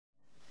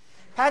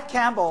Pat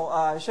Campbell,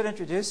 I should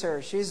introduce her.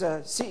 She's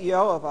a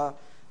CEO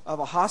of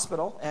a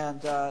hospital,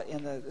 and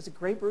is it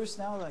Grey Bruce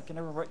now? I can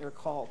never remember what you're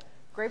called.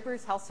 Grey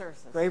Bruce Health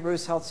Services. Grey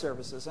Bruce Health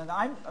Services. And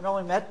I've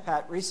only met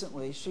Pat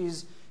recently.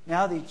 She's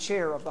now the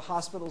chair of the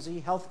hospital's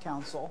e-health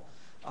council,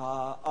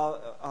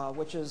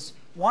 which is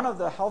one of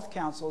the health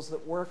councils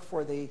that work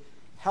for the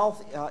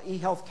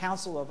e-health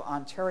council of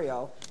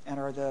Ontario and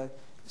are the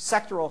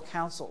sectoral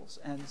councils.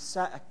 And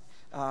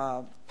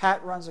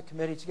Pat runs a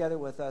committee together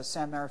with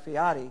Sam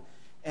Marifiati,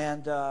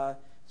 and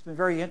it's been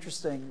very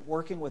interesting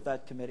working with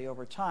that committee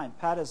over time.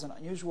 Pat is an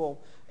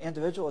unusual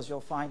individual, as you'll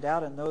find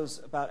out, and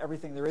knows about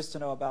everything there is to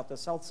know about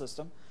this health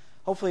system.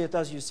 Hopefully it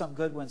does you some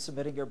good when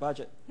submitting your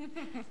budget.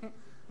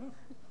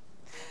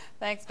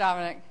 Thanks,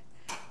 Dominic.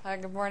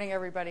 Good morning,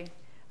 everybody.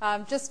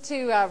 Just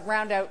to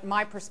round out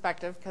my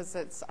perspective,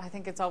 because I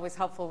think it's always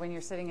helpful when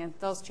you're sitting in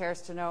those chairs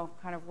to know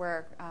kind of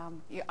where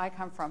I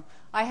come from.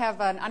 I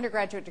have an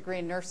undergraduate degree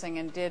in nursing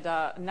and did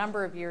a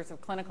number of years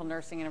of clinical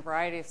nursing in a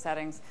variety of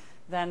settings,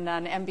 then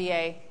an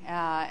MBA,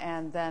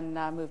 and then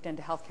moved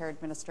into healthcare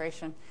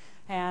administration.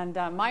 And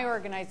my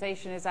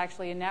organization is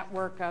actually a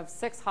network of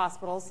 6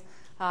 hospitals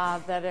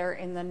that are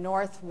in the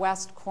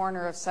northwest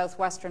corner of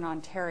southwestern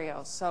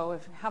Ontario. So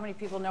how many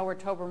people know where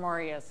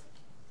Tobermory is?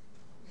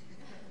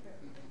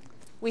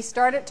 We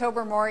start at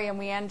Tobermory and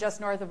we end just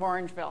north of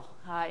Orangeville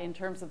in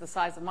terms of the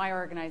size of my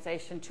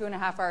organization.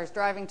 2.5 hours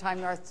driving time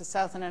north to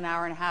south and an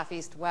hour and a half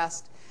east to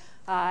west.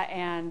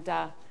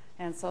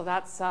 And so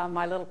that's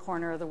my little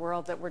corner of the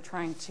world that we're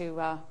trying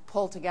to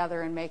pull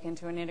together and make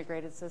into an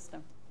integrated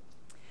system.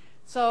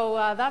 So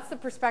that's the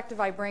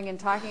perspective I bring in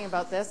talking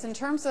about this. In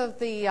terms of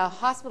the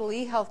Hospital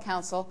e-Health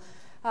Council,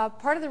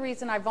 part of the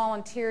reason I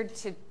volunteered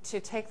to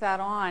take that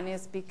on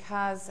is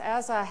because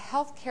as a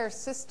healthcare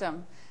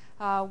system,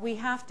 we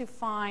have to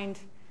find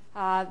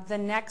the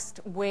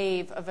next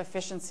wave of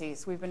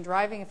efficiencies. We've been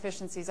driving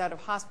efficiencies out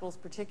of hospitals,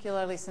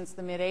 particularly since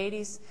the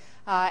mid-'80s.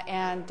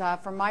 And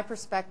from my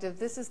perspective,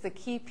 this is the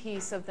key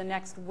piece of the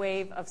next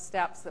wave of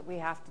steps that we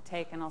have to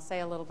take. And I'll say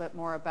a little bit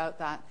more about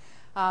that.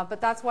 But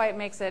that's why it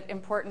makes it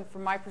important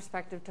from my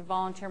perspective to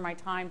volunteer my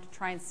time to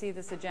try and see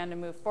this agenda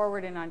move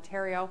forward in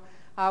Ontario.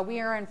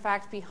 We are, in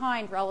fact,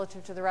 behind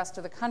relative to the rest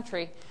of the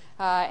country.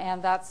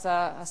 And that's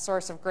a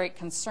source of great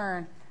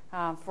concern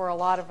for a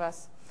lot of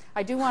us.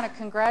 I do want to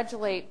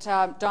congratulate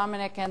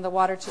Dominic and the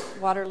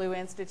Waterloo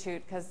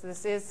Institute, because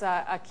this is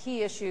a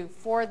key issue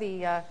for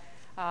the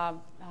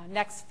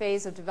next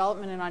phase of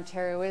development in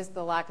Ontario is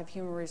the lack of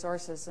human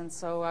resources. And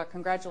so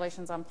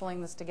congratulations on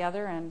pulling this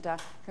together, and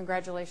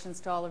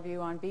congratulations to all of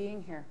you on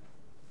being here.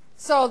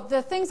 So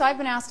the things I've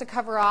been asked to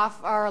cover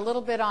off are a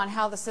little bit on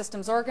how the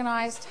system's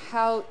organized,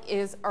 how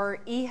is our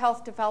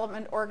e-health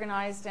development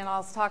organized, and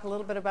I'll talk a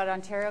little bit about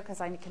Ontario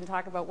because I can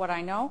talk about what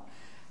I know.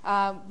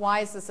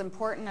 Why is this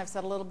important? I've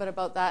said a little bit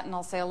about that, and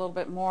I'll say a little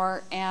bit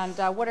more. And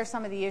what are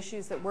some of the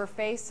issues that we're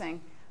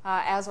facing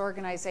as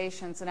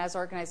organizations and as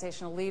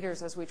organizational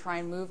leaders as we try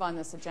and move on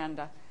this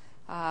agenda?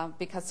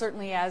 Because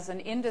certainly as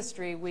an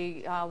industry,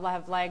 we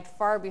have lagged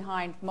far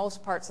behind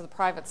most parts of the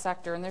private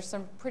sector, and there's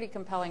some pretty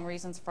compelling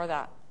reasons for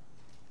that.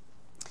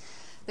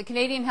 The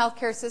Canadian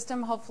healthcare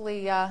system,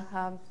 hopefully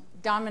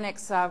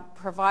Dominic's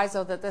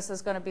proviso that this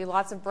is going to be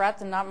lots of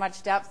breadth and not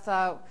much depth.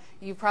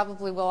 You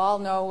probably will all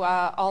know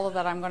all of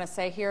that I'm going to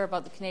say here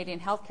about the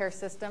Canadian healthcare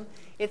system.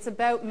 It's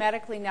about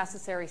medically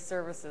necessary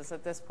services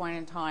at this point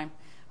in time.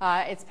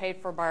 It's paid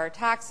for by our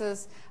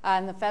taxes,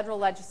 and the federal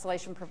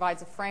legislation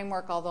provides a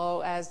framework,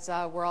 although as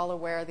we're all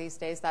aware these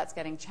days that's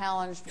getting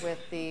challenged with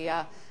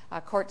the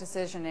court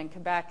decision in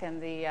Quebec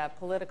and the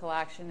political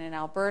action in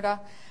Alberta.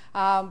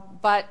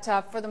 But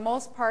for the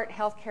most part,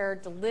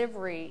 healthcare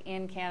delivery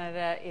in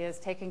Canada is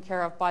taken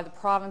care of by the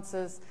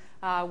provinces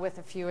with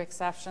a few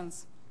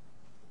exceptions.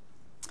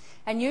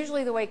 And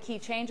usually the way key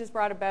change is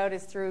brought about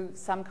is through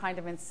some kind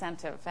of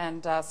incentive,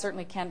 and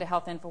certainly Canada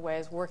Health Infoway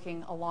is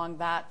working along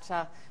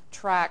that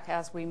track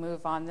as we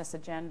move on this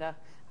agenda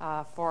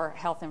for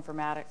health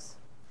informatics.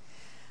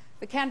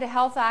 The Canada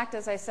Health Act,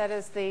 as I said,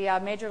 is the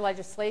major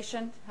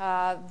legislation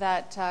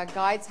that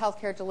guides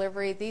healthcare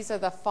delivery. These are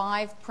the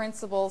 5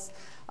 principles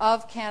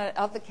of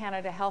the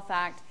Canada Health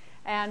Act.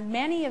 And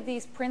many of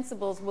these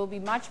principles will be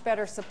much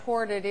better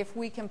supported if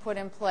we can put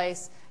in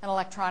place an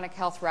electronic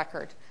health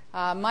record.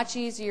 Much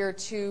easier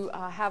to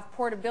have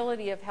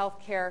portability of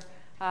healthcare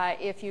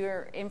if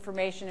your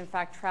information, in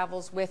fact,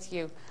 travels with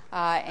you.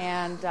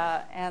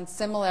 And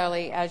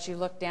similarly, as you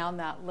look down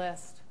that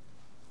list.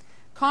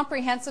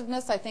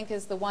 Comprehensiveness, I think,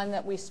 is the one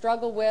that we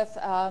struggle with.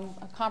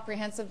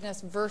 Comprehensiveness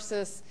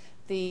versus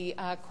the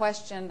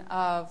question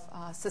of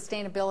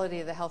sustainability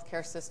of the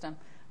healthcare system.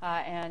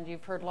 And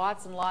you've heard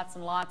lots and lots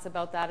and lots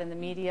about that in the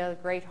media.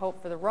 Great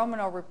hope for the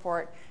Romano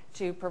report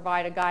to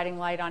provide a guiding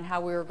light on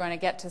how we were going to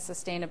get to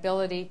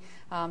sustainability.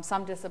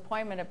 Some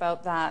disappointment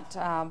about that,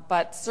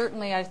 but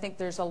certainly I think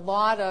there's a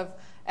lot of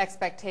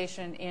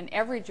expectation in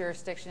every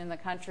jurisdiction in the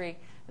country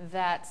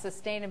that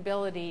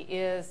sustainability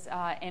is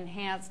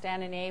enhanced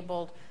and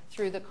enabled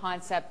through the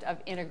concept of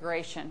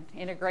integration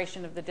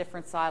of the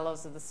different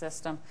silos of the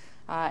system,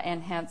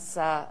 and hence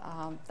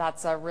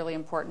that's a really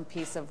important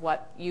piece of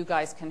what you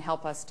guys can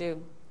help us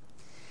do.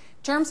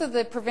 In terms of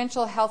the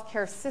provincial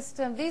healthcare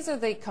system, these are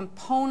the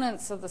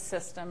components of the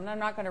system, and I'm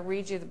not going to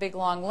read you the big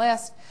long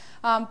list,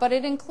 but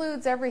it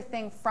includes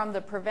everything from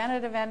the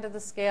preventative end of the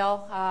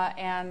scale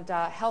and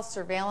health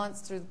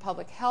surveillance through the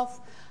public health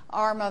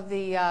arm of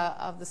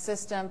the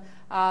system,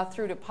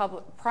 through to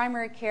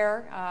primary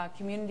care,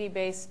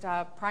 community-based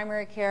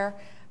primary care,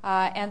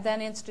 and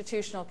then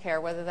institutional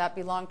care, whether that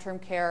be long-term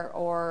care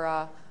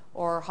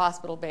or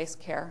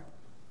hospital-based care.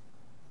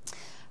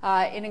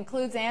 It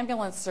includes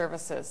ambulance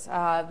services.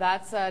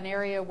 That's an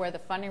area where the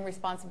funding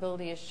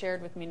responsibility is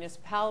shared with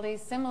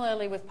municipalities.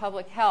 Similarly with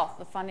public health,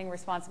 the funding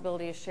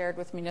responsibility is shared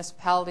with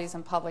municipalities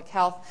and public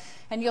health.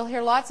 And you'll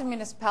hear lots of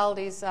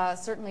municipalities,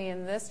 certainly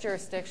in this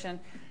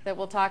jurisdiction, that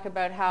will talk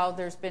about how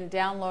there's been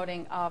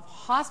downloading of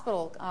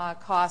hospital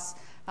costs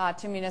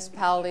to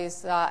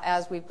municipalities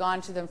as we've gone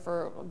to them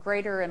for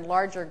greater and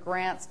larger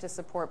grants to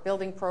support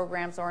building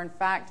programs, or in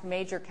fact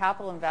major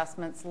capital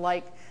investments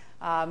like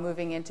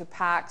moving into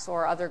PACS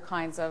or other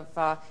kinds of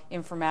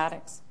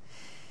informatics.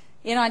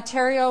 In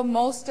Ontario,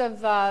 most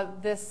of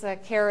this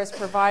care is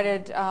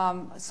provided,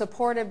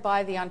 supported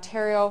by the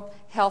Ontario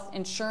Health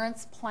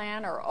Insurance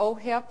Plan, or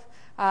OHIP,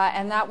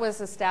 and that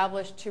was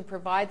established to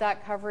provide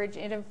that coverage.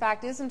 It in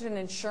fact isn't an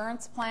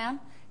insurance plan,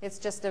 it's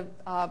just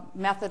a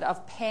method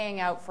of paying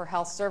out for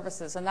health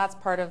services, and that's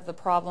part of the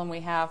problem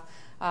we have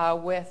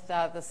with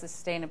the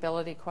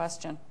sustainability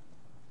question.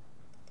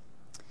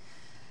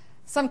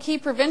 Some key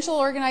provincial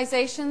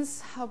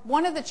organizations.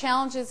 One of the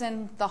challenges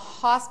in the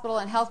hospital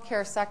and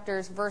healthcare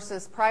sectors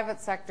versus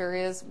private sector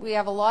is we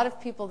have a lot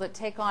of people that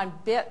take on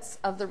bits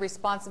of the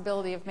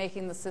responsibility of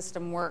making the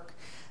system work.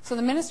 So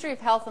the Ministry of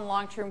Health and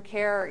Long-Term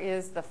Care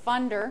is the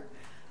funder.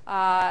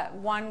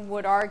 One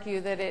would argue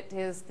that it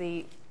is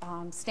the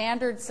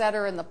standard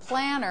setter and the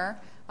planner.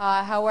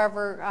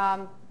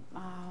 However,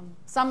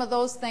 some of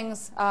those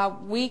things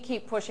we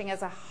keep pushing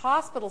as a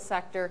hospital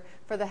sector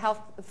for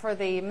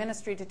the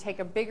ministry to take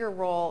a bigger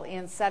role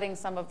in setting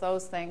some of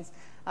those things,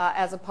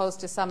 as opposed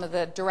to some of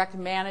the direct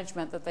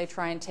management that they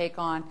try and take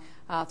on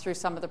through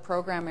some of the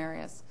program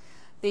areas.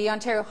 The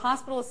Ontario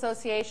Hospital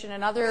Association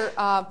and other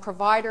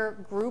provider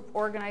group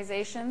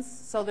organizations.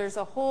 So there's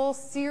a whole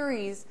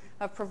series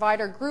of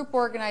provider group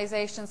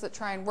organizations that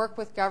try and work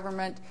with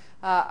government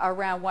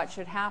around what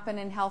should happen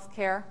in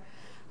healthcare.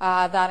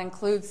 That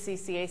includes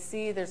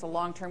CCAC, there's a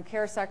long-term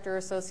care sector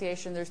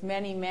association, there's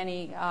many,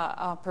 many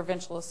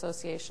provincial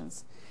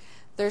associations.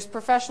 There's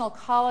professional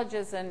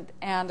colleges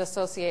and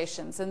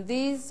associations, and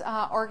these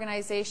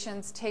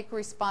organizations take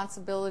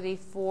responsibility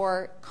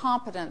for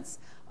competence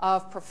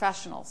of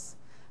professionals.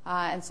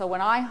 And so when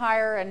I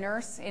hire a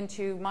nurse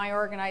into my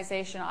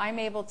organization, I'm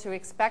able to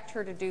expect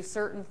her to do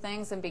certain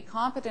things and be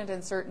competent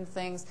in certain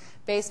things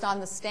based on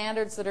the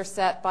standards that are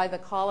set by the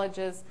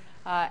colleges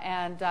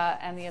and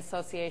the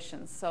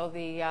associations. So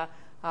the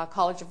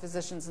College of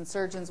Physicians and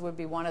Surgeons would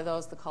be one of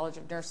those. The College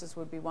of Nurses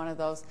would be one of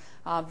those.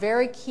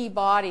 Very key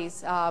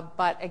bodies,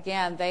 but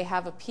again, they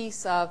have a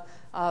piece of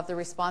the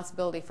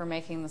responsibility for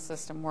making the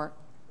system work.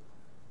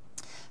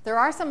 There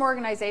are some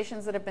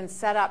organizations that have been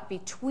set up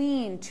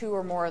between two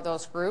or more of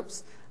those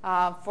groups.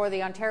 For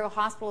the Ontario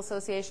Hospital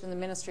Association and the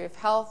Ministry of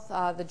Health,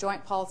 the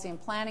Joint Policy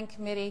and Planning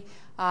Committee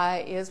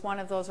is one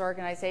of those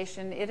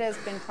organizations. It has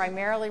been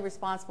primarily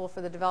responsible for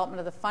the development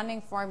of the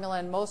funding formula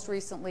and most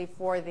recently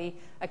for the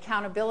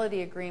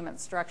accountability agreement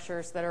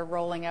structures that are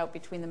rolling out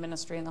between the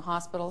ministry and the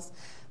hospitals.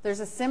 There's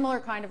a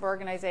similar kind of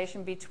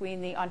organization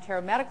between the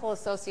Ontario Medical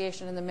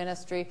Association and the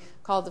ministry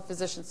called the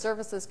Physician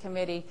Services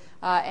Committee,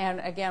 and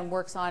again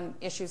works on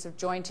issues of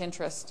joint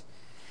interest.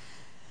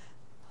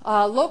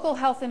 Local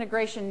health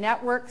integration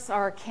networks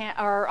are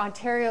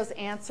Ontario's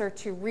answer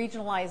to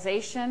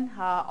regionalization.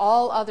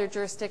 All other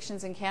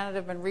jurisdictions in Canada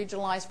have been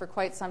regionalized for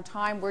quite some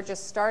time. We're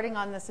just starting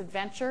on this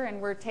adventure, and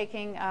we're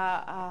taking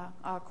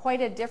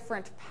quite a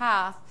different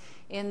path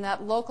in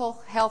that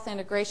local health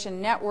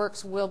integration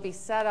networks will be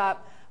set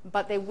up,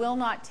 but they will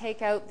not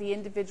take out the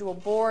individual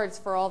boards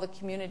for all the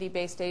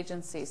community-based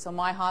agencies. So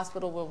my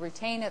hospital will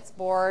retain its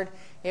board.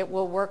 It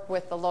will work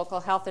with the local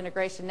health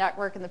integration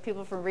network, and the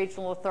people from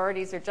regional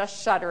authorities are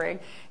just shuddering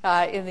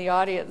in the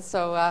audience.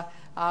 So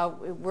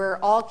we're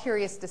all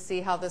curious to see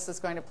how this is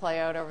going to play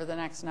out over the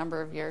next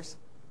number of years.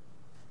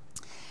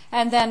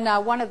 And then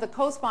one of the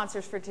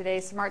co-sponsors for today,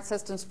 Smart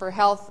Systems for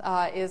Health,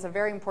 is a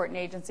very important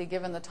agency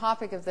given the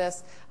topic of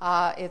this.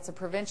 It's a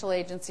provincial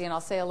agency, and I'll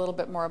say a little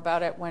bit more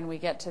about it when we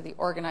get to the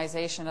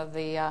organization of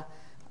the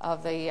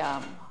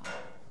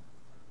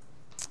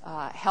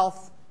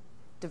health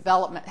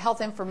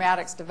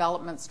informatics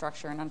development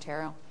structure in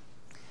Ontario.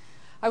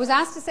 I was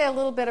asked to say a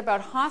little bit about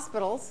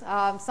hospitals.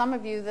 Some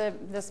of you,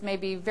 this may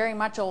be very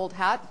much old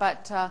hat,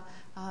 but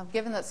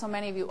given that so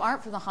many of you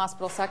aren't from the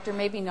hospital sector,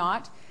 maybe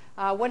not.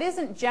 What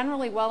isn't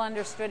generally well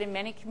understood in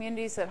many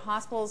communities that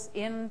hospitals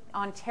in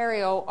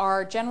Ontario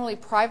are generally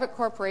private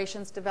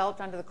corporations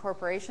developed under the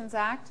Corporations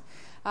Act.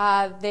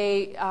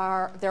 There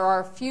are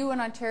a few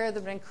in Ontario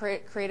that have been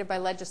created by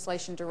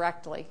legislation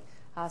directly.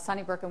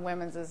 Sunnybrook and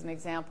Women's is an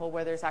example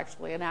where there's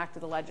actually an act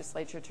of the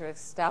legislature to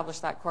establish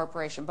that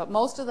corporation. But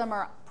most of them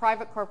are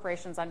private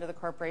corporations under the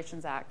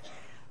Corporations Act.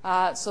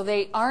 So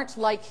they aren't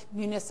like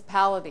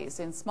municipalities.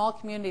 In small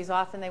communities,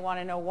 often they want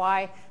to know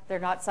why they're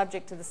not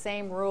subject to the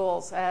same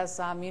rules as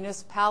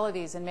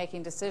municipalities in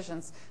making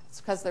decisions.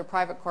 It's because they're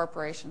private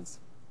corporations.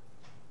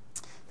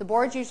 The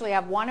boards usually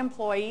have one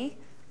employee,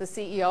 the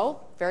CEO,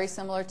 very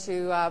similar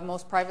to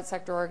most private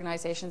sector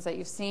organizations that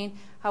you've seen.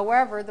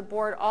 However, the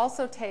board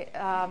also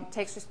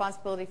takes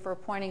responsibility for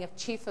appointing a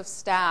chief of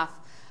staff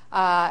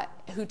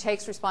who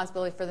takes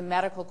responsibility for the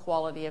medical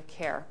quality of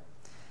care.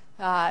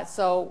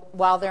 So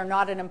while they're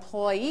not an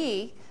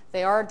employee,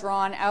 they are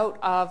drawn out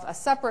of a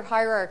separate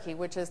hierarchy,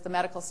 which is the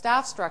medical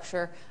staff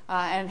structure,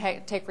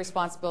 and take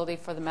responsibility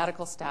for the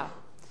medical staff.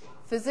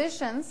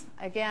 Physicians,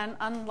 again,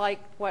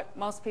 unlike what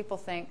most people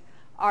think,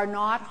 are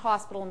not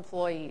hospital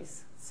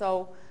employees.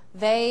 So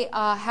they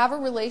have a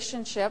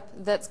relationship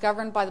that's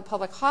governed by the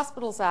Public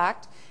Hospitals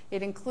Act.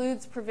 It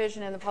includes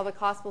provision in the Public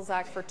Hospitals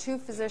Act for 2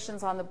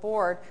 physicians on the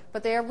board,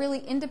 but they are really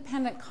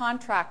independent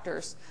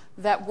contractors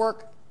that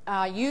work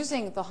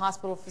using the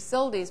hospital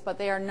facilities, but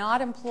they are not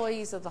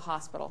employees of the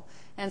hospital.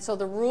 And so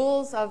the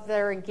rules of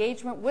their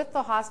engagement with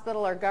the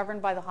hospital are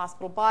governed by the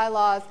hospital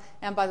bylaws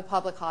and by the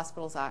Public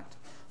Hospitals Act.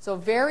 So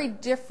very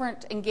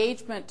different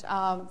engagement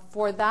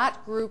for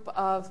that group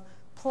of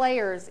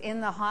players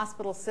in the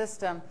hospital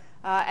system,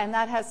 and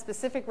that has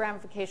specific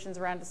ramifications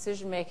around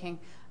decision making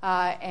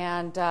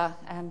and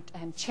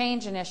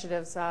change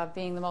initiatives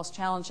being the most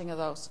challenging of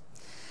those.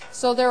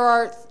 So there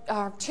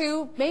are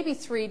 2, maybe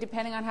 3,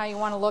 depending on how you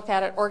want to look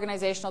at it,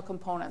 organizational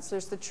components.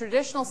 There's the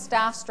traditional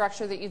staff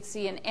structure that you'd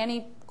see in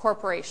any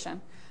corporation,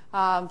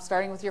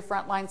 starting with your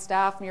frontline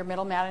staff and your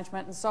middle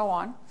management and so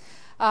on.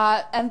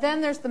 And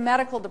then there's the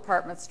medical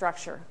department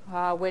structure,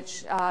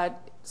 which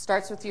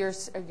starts with your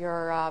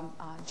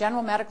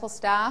general medical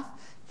staff.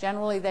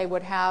 Generally, they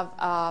would have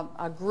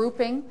a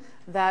grouping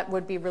that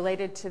would be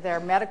related to their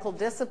medical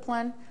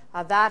discipline.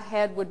 That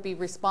head would be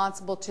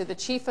responsible to the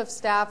chief of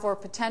staff, or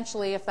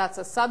potentially, if that's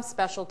a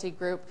subspecialty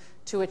group,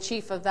 to a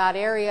chief of that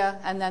area,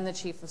 and then the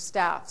chief of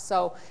staff.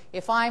 So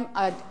if I'm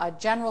a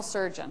general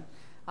surgeon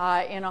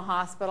in a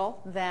hospital,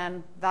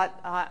 then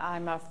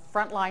I'm a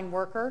frontline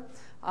worker.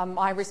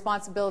 My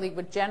responsibility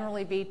would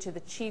generally be to the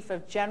chief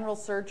of general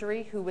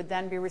surgery, who would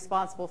then be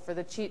responsible for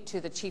the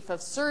chief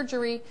of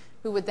surgery,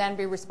 who would then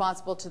be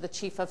responsible to the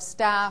chief of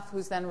staff,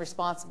 who's then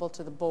responsible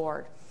to the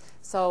board.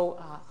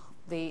 So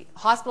the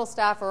hospital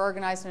staff are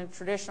organized in a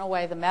traditional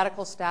way. The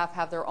medical staff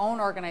have their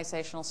own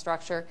organizational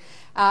structure.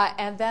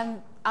 And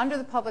then under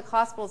the Public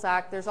Hospitals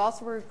Act, there's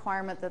also a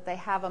requirement that they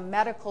have a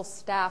medical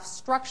staff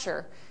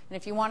structure. And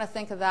if you want to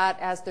think of that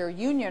as their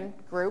union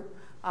group,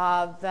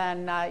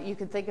 then you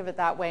can think of it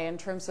that way in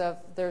terms of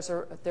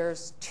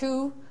there's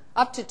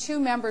up to 2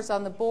 members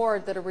on the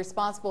board that are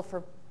responsible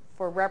for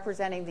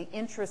representing the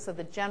interests of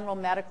the general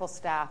medical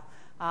staff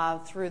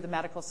through the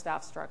medical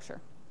staff structure.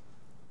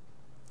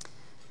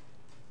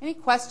 Any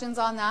questions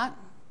on that?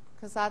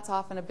 Because that's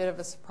often a bit of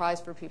a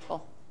surprise for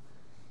people.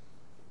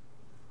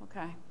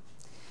 Okay.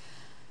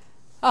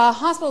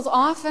 Hospitals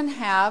often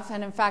have,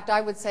 and in fact I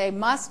would say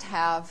must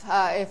have,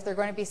 if they're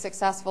going to be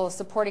successful, a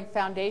supporting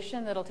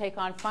foundation that will take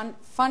on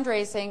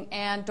fundraising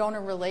and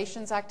donor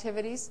relations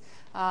activities.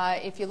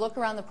 If you look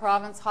around the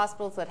province,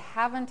 hospitals that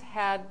haven't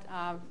had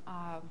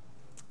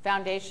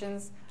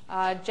foundations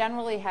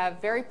generally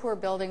have very poor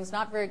buildings,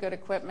 not very good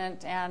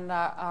equipment, and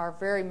are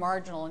very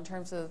marginal in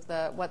terms of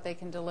what they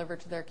can deliver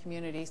to their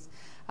communities.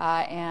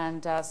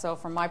 So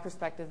from my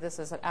perspective, this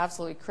is an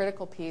absolutely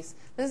critical piece.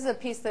 This is a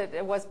piece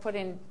that was put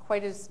in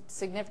quite a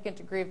significant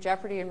degree of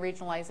jeopardy and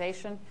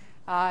regionalization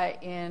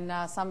in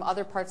some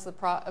other parts of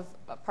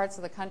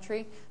the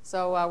country.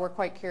 So we're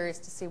quite curious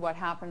to see what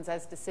happens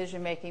as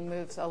decision-making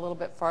moves a little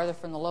bit farther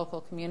from the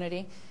local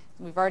community.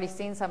 We've already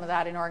seen some of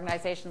that in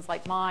organizations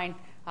like mine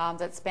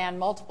that span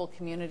multiple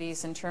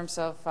communities in terms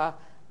of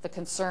the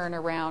concern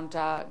around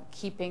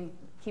keeping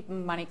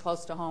money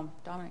close to home.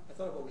 Dominic? I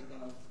thought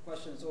about a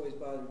question that's always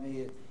bothered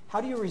me. How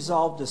do you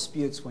resolve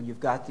disputes when you've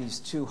got these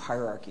 2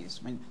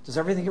 hierarchies? I mean, does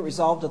everything get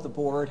resolved at the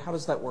board? How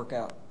does that work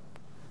out?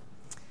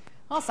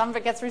 Well, some of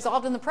it gets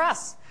resolved in the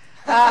press.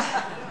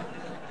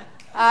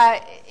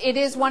 It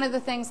is one of the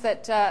things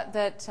that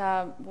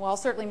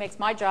certainly makes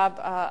my job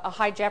a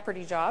high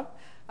jeopardy job.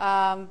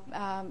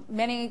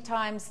 Many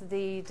times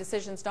the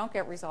decisions don't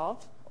get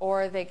resolved,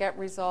 or they get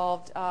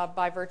resolved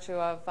by virtue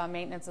of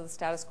maintenance of the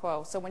status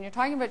quo. So when you're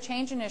talking about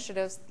change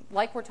initiatives,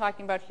 like we're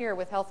talking about here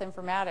with health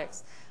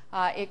informatics,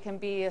 it can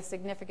be a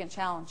significant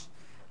challenge.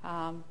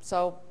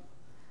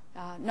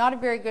 Not a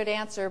very good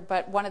answer,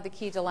 but one of the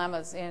key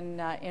dilemmas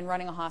in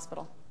running a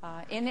hospital.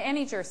 in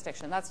any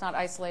jurisdiction. That's not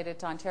isolated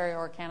to Ontario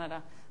or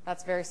Canada.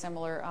 That's very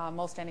similar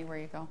most anywhere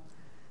you go.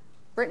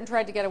 Britain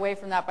tried to get away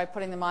from that by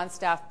putting them on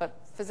staff, but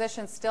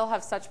physicians still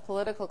have such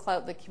political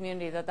clout in the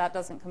community that that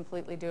doesn't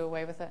completely do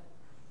away with it.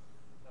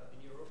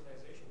 In your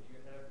organization, do you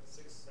have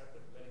 6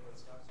 separate medical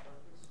staff structures,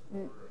 or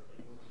are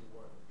you moving to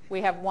one? We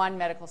have one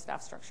medical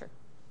staff structure.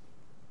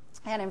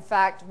 And in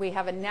fact, we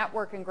have a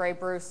network in Grey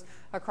Bruce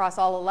across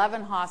all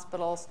 11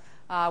 hospitals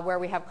where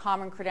we have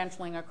common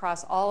credentialing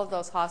across all of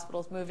those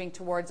hospitals, moving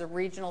towards a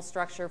regional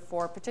structure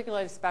for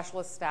particularly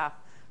specialist staff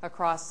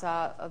across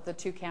the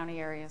 2 county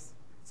areas.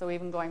 So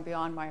even going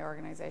beyond my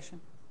organization.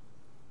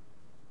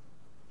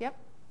 Yep?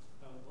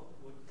 What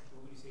would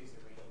you say is the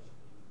range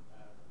in,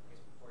 I guess,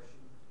 proportion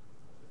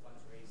of the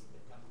funds raised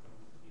that come from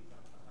the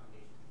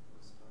foundation?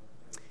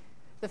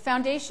 The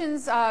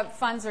foundation's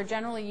funds are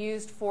generally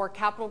used for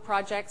capital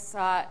projects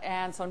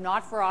and so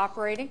not for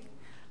operating.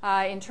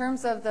 In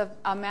terms of the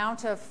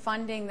amount of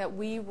funding that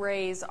we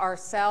raise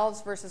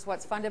ourselves versus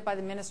what's funded by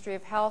the Ministry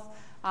of Health,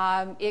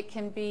 it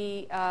can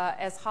be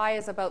as high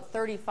as about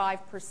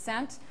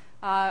 35%.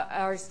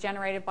 Is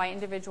generated by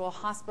individual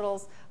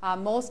hospitals.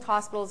 Most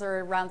hospitals are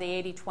around the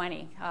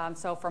 80-20.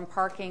 So from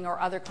parking or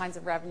other kinds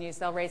of revenues,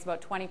 they'll raise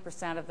about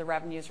 20% of the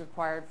revenues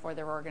required for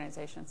their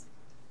organizations.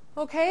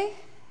 Okay.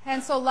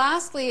 And so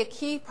lastly, a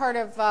key part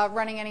of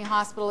running any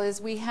hospital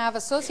is we have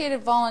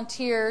associated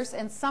volunteers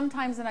and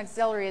sometimes an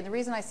auxiliary. And the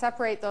reason I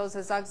separate those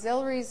is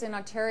auxiliaries in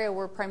Ontario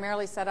were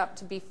primarily set up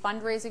to be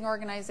fundraising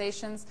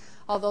organizations,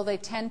 although they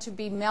tend to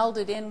be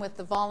melded in with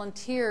the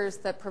volunteers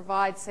that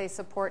provide, say,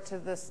 support to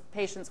the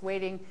patients'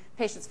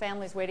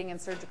 families waiting in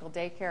surgical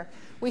daycare.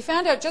 We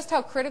found out just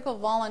how critical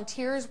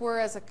volunteers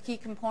were as a key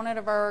component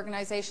of our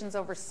organizations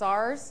over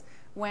SARS,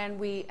 when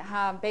we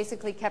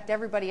basically kept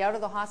everybody out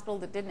of the hospital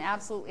that didn't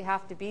absolutely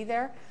have to be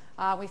there.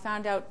 We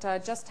found out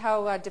just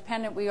how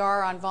dependent we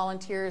are on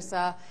volunteers,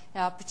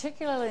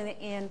 particularly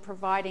in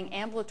providing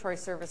ambulatory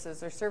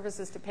services or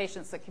services to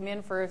patients that come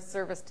in for a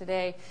service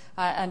today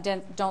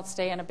and don't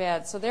stay in a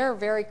bed. So they're a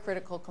very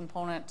critical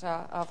component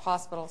of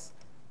hospitals.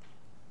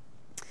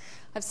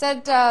 I've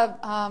said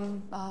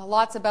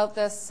lots about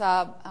this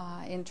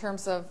in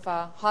terms of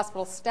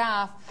hospital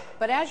staff,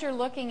 but as you're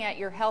looking at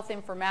your health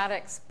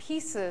informatics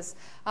pieces,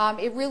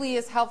 it really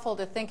is helpful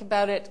to think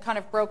about it kind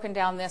of broken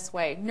down this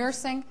way.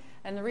 Nursing,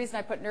 and the reason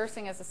I put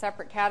nursing as a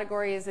separate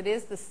category is it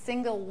is the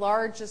single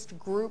largest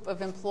group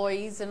of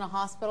employees in a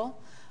hospital,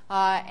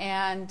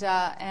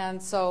 and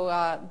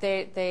so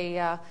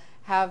they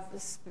have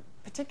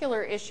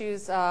particular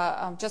issues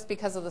just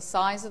because of the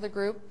size of the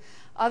group.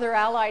 Other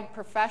allied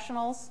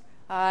professionals,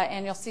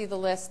 and you'll see the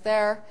list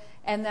there,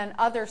 and then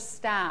other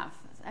staff.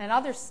 And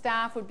other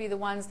staff would be the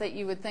ones that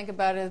you would think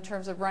about in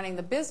terms of running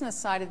the business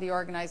side of the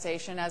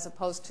organization as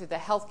opposed to the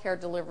healthcare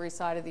delivery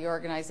side of the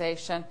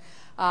organization,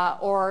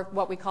 or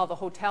what we call the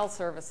hotel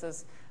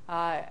services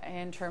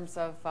in terms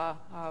of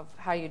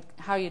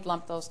how you'd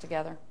lump those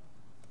together.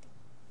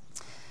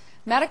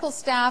 Medical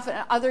staff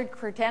and other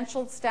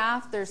credentialed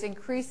staff, there's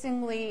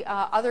increasingly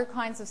other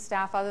kinds of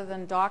staff other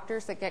than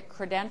doctors that get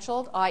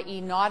credentialed,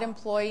 i.e. not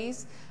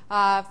employees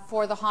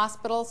for the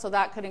hospital. So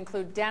that could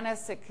include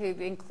dentists, it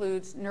could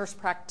include nurse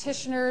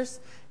practitioners,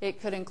 it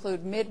could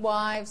include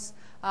midwives.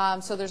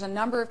 So there's a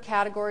number of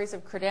categories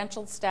of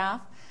credentialed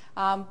staff.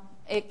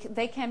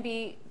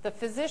 The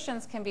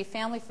physicians can be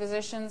family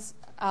physicians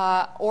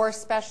or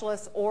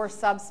specialists or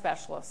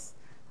subspecialists.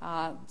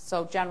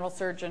 So general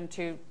surgeon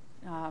to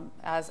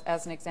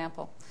as an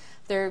example.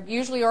 They're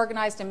usually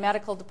organized in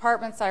medical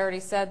departments, I already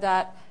said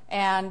that,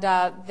 and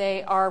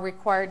they are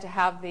required to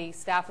have the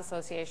staff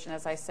association,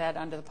 as I said,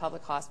 under the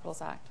Public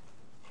Hospitals Act.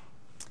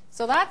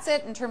 So that's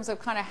it in terms of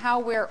kind of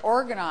how we're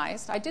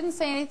organized. I didn't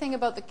say anything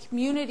about the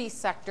community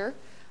sector.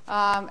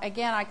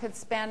 Again, I could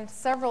spend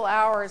several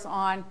hours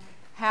on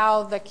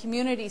how the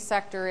community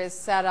sector is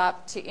set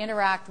up to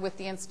interact with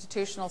the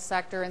institutional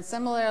sector, and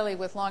similarly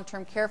with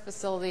long-term care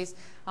facilities.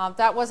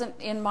 That wasn't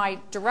in my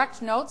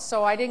direct notes,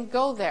 so I didn't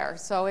go there.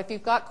 So if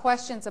you've got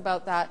questions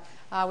about that,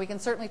 we can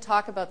certainly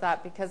talk about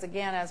that, because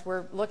again, as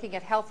we're looking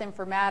at health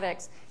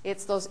informatics,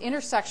 it's those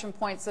intersection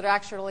points that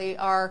actually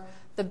are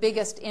the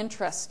biggest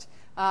interest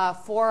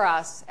for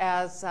us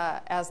as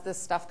this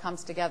stuff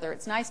comes together.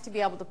 It's nice to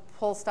be able to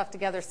pull stuff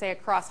together, say,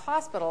 across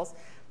hospitals,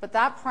 but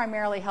that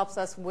primarily helps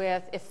us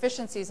with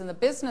efficiencies in the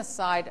business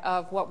side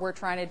of what we're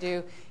trying to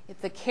do.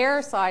 The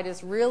care side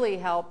is really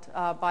helped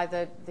by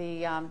the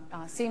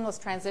seamless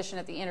transition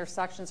at the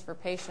intersections for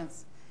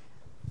patients.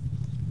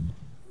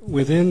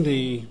 Within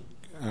the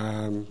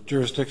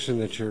jurisdiction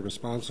that you're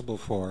responsible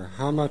for,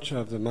 how much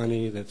of the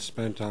money that's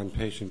spent on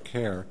patient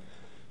care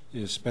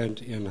is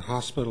spent in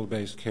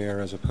hospital-based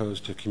care as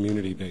opposed to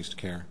community-based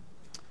care?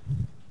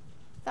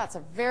 That's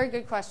a very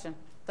good question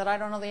that I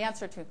don't know the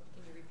answer to.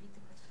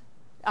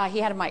 He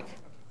had a mic.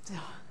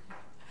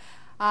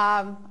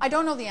 I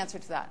don't know the answer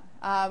to that.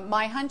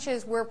 My hunch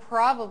is we're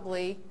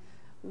probably,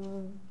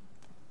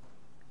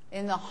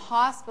 in the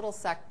hospital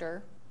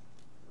sector,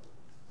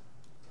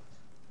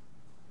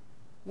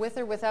 with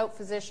or without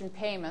physician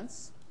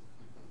payments,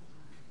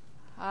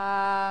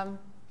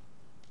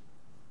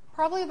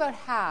 probably about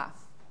half.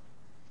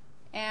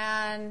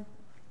 And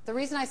the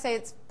reason I say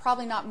it's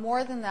probably not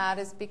more than that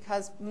is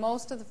because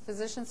most of the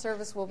physician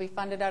service will be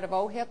funded out of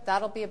OHIP.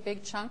 That'll be a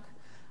big chunk.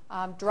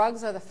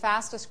 Drugs are the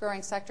fastest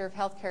growing sector of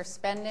healthcare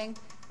spending.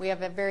 We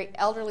have a very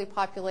elderly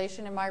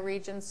population in my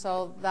region,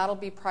 so that'll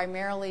be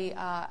primarily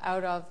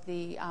out of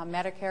the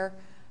Medicare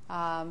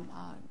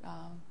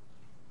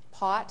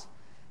pot,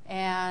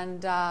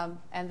 and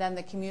then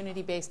the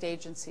community-based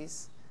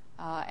agencies.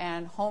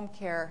 And home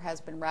care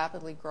has been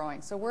rapidly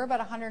growing. So we're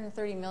about a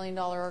 $130 million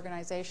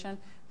organization,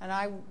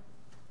 and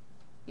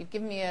you've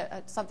given me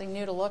something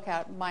new to look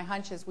at. My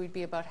hunch is we'd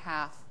be about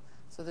half.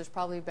 So there's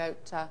probably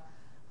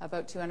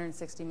about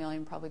 $260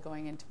 million probably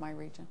going into my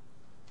region.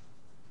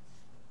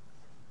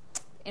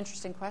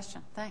 Interesting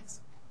question. Thanks.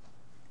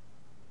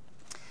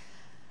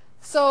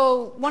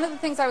 So one of the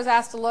things I was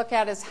asked to look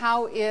at is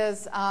how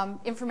is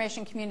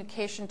information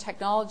communication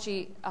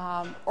technology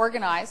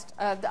organized.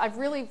 I've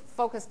really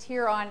focused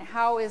here on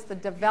how is the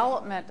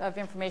development of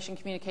information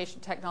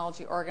communication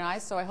technology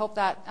organized, so I hope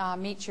that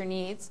meets your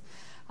needs.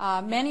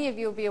 Many of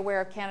you will be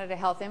aware of Canada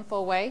Health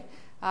Infoway.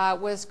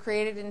 Was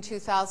created in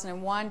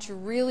 2001 to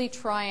really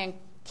try and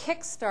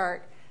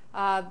kickstart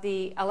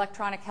the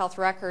electronic health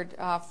record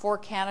for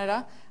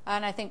Canada.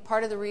 And I think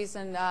part of the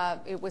reason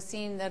it was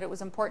seen that it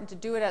was important to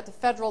do it at the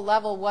federal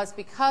level was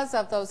because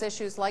of those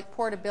issues like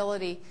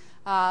portability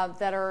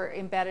that are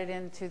embedded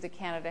into the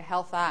Canada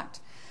Health Act.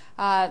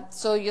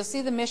 So you'll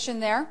see the mission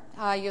there.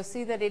 You'll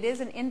see that it is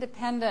an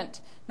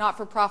independent,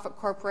 not-for-profit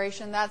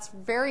corporation. That's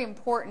very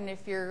important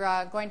if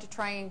you're going to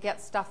try and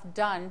get stuff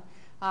done,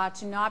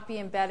 to not be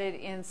embedded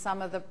in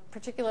some of the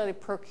particularly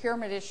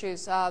procurement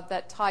issues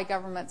that tie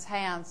government's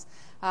hands.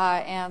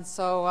 And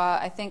so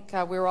I think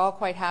we were all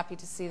quite happy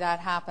to see that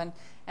happen.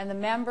 And the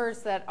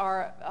members that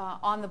are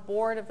on the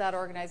board of that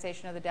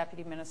organization are the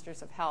Deputy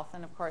Ministers of Health.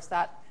 And of course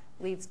that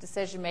leads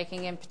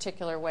decision-making in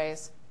particular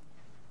ways.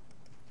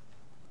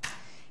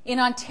 In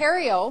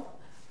Ontario,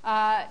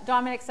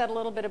 Dominic said a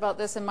little bit about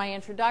this in my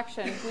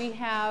introduction, we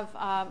have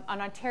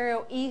an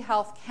Ontario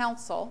e-Health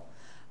Council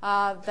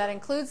that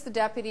includes the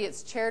deputy.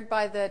 It's chaired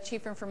by the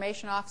Chief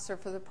Information Officer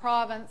for the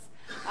province,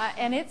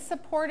 and it's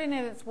supported in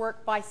its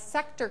work by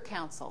sector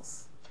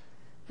councils.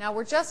 Now,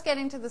 we're just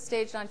getting to the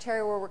stage in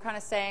Ontario where we're kind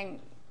of saying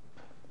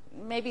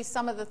maybe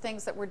some of the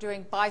things that we're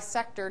doing by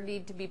sector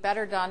need to be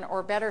better done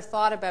or better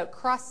thought about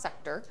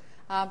cross-sector,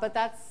 but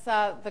that's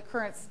the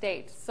current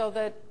state. So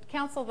the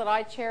council that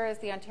I chair is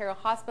the Ontario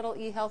Hospital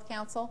e-Health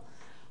Council.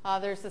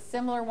 There's a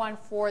similar one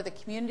for the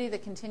community, the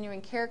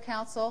Continuing Care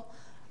Council.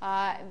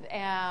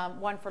 And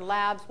one for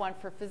labs, one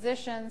for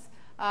physicians,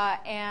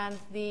 and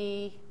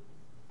the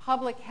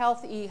Public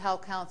Health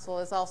e-Health Council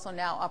is also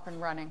now up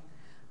and running.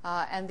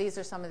 And these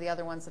are some of the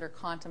other ones that are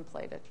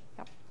contemplated.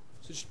 Yep.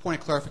 So just a point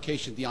of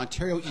clarification, the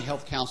Ontario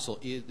e-Health Council,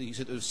 is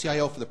it the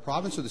CIO for the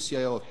province or the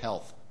CIO of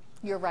health?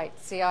 You're right,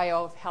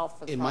 CIO of health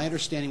for the province. My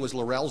understanding was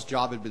Laurel's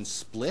job had been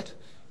split,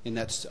 and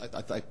that's,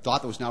 I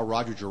thought that was now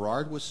Roger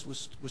Gerard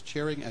was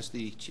chairing as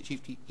the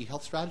chief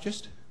e-health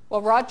strategist?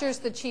 Well, Roger's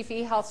the chief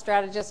e-health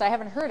strategist. I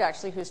haven't heard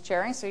actually who's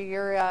chairing, so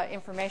your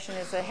information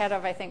is ahead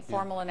of, I think,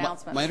 formal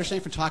announcements. My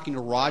understanding from talking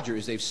to Roger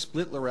is they've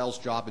split Laurel's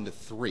job into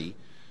three.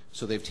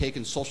 So they've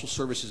taken social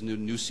services into a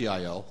new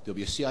CIO. There'll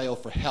be a CIO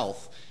for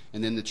health,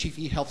 and then the chief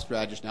e-health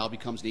strategist now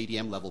becomes an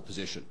ADM level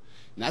position.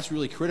 And that's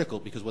really critical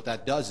because what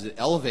that does is it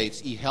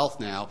elevates e-health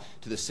now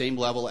to the same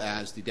level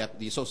as the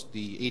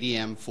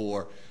ADM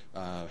for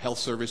health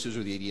services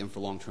or the ADM for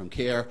long-term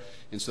care.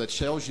 And so that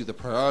shows you the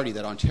priority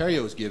that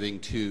Ontario is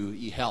giving to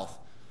e-health.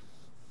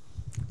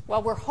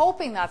 Well, we're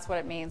hoping that's what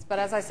it means. But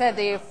as I said,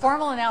 the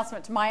formal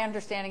announcement, to my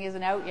understanding,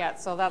 isn't out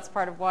yet. So that's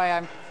part of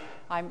why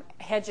I'm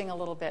hedging a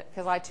little bit,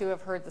 because I too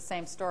have heard the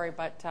same story,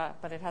 but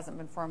it hasn't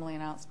been formally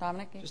announced.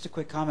 Dominic? Just a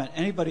quick comment.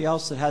 Anybody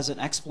else that has an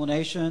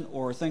explanation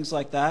or things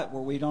like that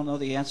where we don't know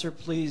the answer,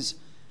 please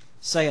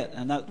say it,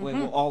 and that way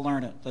we'll all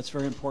learn it. That's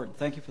very important.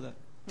 Thank you for that.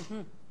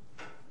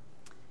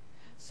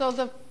 So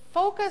the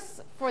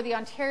focus for the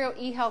Ontario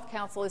e-Health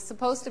Council is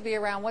supposed to be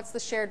around what's the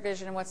shared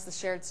vision and what's the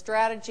shared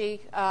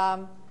strategy.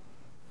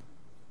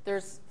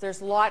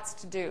 There's lots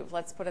to do,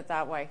 let's put it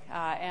that way.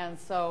 And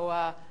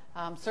so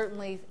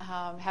certainly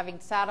having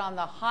sat on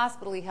the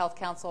Hospital e-Health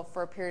Council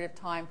for a period of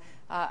time,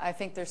 I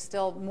think there's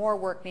still more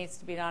work needs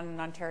to be done in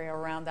Ontario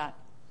around that.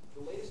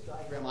 The latest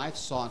diagram I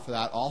saw for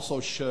that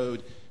also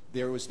showed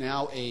there was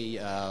now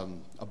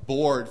a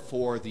board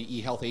for the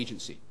e-health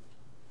agency.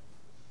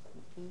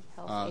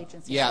 E-health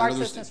agency. Yeah, Smart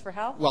Systems for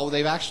Health? Well,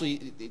 they've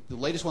actually, the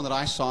latest one that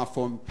I saw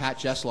from Pat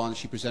Jesselon that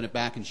she presented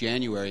back in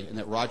January and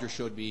that Roger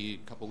showed me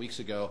a couple of weeks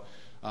ago,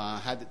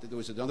 there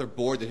was another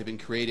board that had been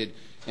created,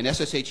 and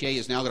SSHA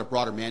has now got a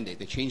broader mandate.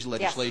 They changed the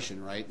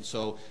legislation, right? And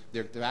so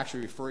they're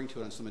actually referring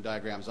to it on some of the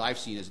diagrams I've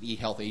seen as an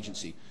e-health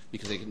agency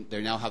because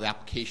they now have the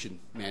application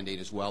mandate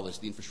as well as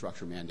the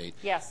infrastructure mandate.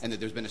 Yes. And that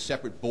there's been a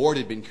separate board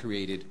had been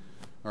created,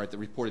 all right, that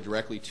reported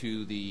directly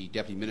to the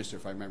deputy minister,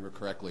 if I remember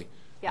correctly.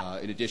 Yeah.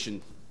 In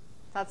addition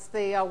That's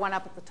the one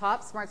up at the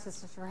top, Smart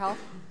Systems for Health.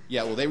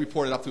 Yeah, well, they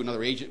reported up to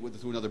another agent,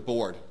 through another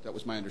board. That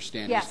was my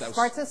understanding. Yes, That was...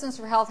 Smart Systems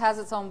for Health has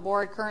its own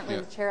board. Currently,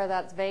 Yeah. the chair of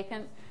that's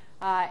vacant,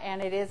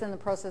 and it is in the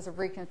process of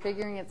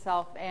reconfiguring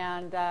itself.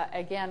 And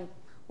again,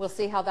 we'll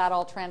see how that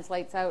all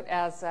translates out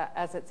as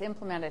it's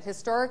implemented.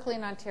 Historically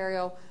in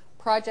Ontario,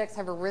 projects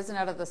have arisen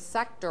out of the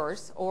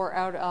sectors or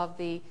out of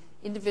the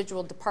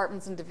individual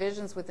departments and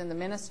divisions within the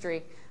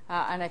ministry.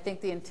 And I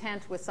think the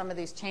intent with some of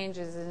these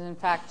changes is, in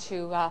fact,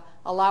 to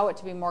allow it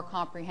to be more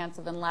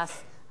comprehensive and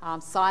less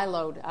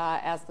siloed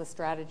as the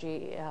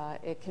strategy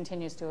it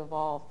continues to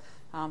evolve.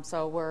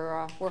 So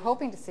we're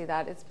hoping to see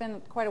that. It's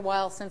been quite a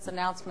while since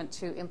announcement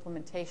to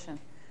implementation,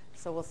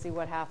 so we'll see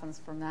what happens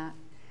from that.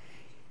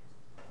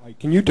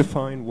 Can you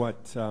define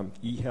what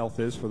e-health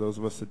is for those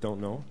of us that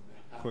don't know,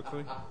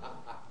 quickly?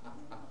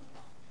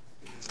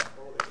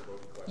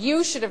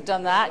 You should have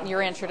done that in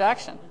your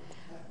introduction.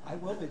 I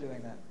will be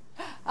doing that.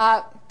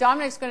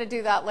 Dominic's going to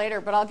do that later,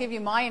 but I'll give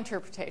you my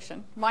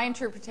interpretation. My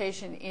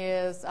interpretation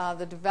is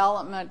the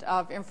development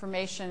of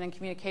information and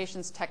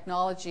communications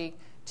technology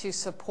to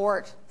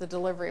support the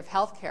delivery of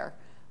healthcare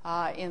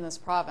in this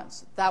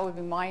province. That would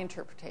be my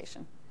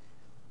interpretation.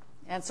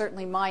 And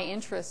certainly my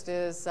interest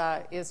is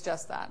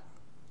just that.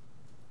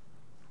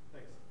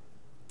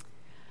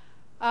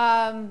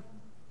 Thanks.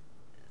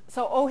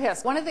 So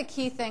OHIS, one of the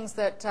key things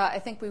that I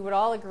think we would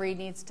all agree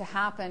needs to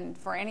happen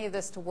for any of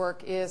this to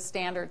work is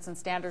standards and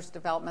standards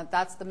development.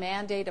 That's the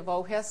mandate of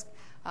OHIS.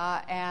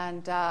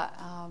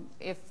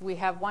 If we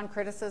have one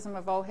criticism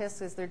of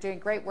OHIS is they're doing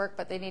great work,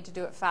 but they need to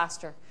do it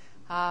faster.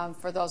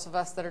 For those of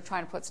us that are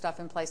trying to put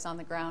stuff in place on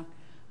the ground,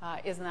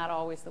 isn't that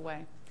always the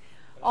way?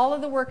 All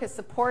of the work is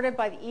supported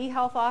by the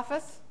eHealth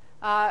Office,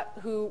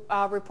 who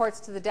reports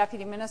to the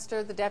Deputy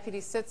Minister. The Deputy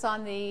sits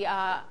on the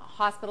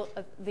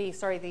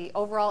the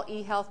overall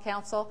eHealth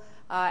Council,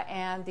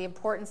 and the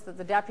importance that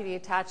the Deputy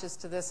attaches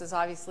to this is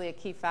obviously a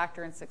key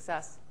factor in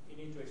success. You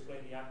need to explain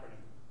the acronym.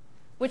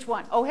 Which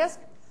one? OHIS?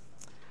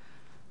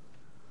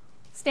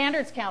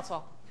 Standards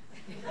Council.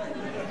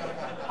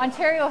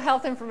 Ontario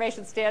Health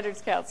Information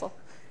Standards Council.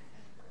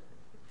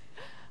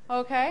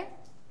 Okay.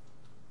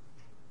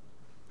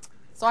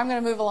 So I'm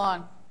going to move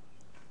along.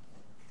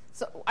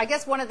 So I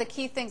guess one of the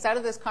key things out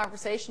of this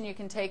conversation you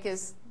can take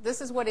is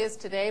this is what is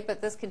today,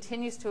 but this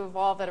continues to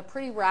evolve at a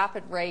pretty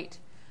rapid rate,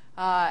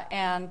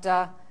 and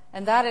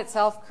that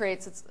itself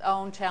creates its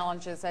own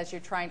challenges as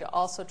you're trying to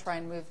also try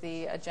and move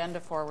the agenda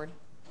forward.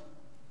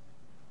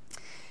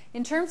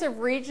 In terms of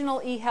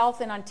regional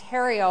e-health in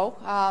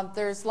Ontario,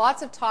 there's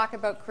lots of talk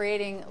about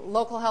creating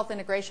local health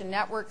integration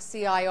networks,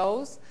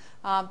 CIOs.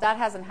 That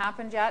hasn't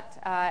happened yet,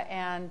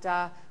 and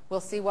we'll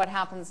see what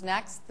happens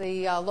next.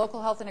 The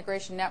local health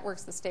integration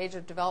networks, the stage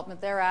of development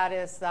they're at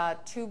is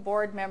 2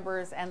 board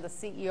members and the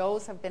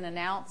CEOs have been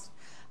announced.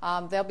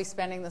 They'll be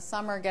spending the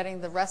summer getting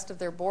the rest of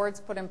their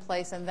boards put in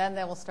place, and then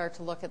they will start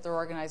to look at their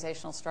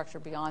organizational structure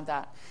beyond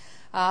that.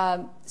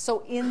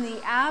 So in the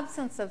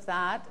absence of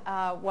that,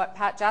 what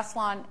Pat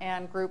Jesselon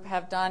and group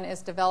have done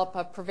is develop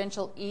a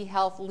provincial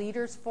e-health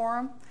leaders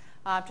forum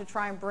to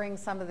try and bring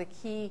some of the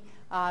key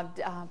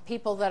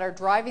people that are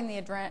driving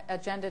the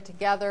agenda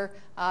together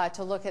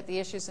to look at the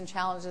issues and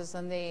challenges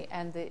and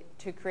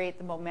to create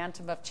the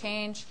momentum of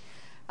change.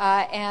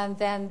 And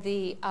then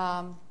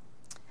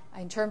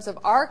in terms of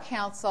our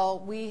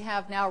council, we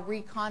have now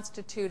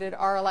reconstituted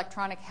our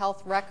electronic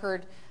health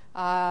record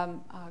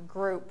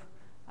group,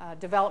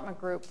 development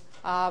group,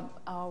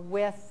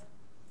 with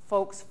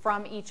folks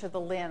from each of the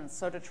LHINs,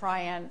 so to try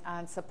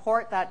and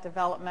support that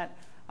development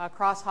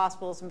across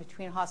hospitals and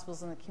between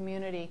hospitals and the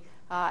community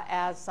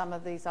as some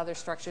of these other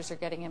structures are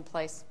getting in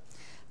place.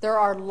 There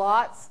are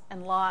lots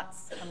and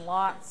lots and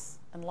lots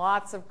and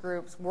lots of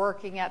groups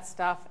working at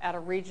stuff at a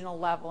regional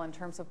level in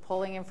terms of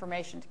pulling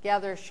information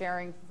together,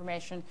 sharing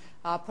information,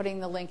 putting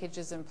the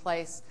linkages in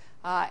place.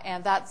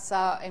 And that's,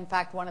 in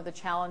fact, one of the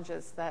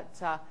challenges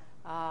that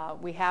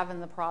we have in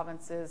the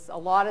province is a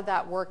lot of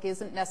that work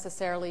isn't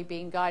necessarily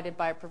being guided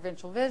by a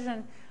provincial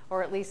vision,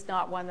 or at least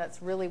not one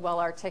that's really well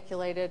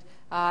articulated,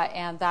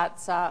 and that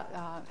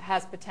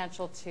has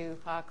potential to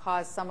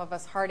cause some of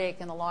us heartache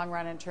in the long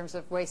run in terms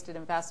of wasted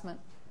investment.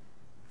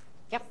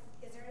 Yep.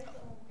 Is there anything,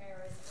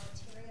 or is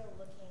Ontario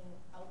looking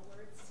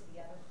outwards to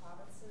the other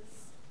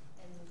provinces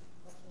and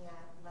looking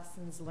at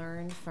lessons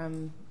learned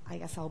from, I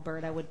guess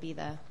Alberta would be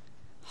the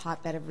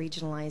hotbed of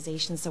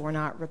regionalization, so we're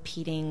not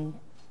repeating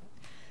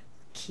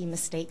key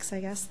mistakes, I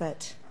guess,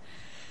 that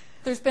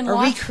there's been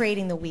or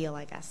recreating the wheel,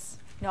 I guess.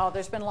 No,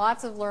 there's been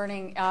lots of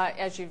learning,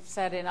 as you've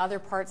said, in other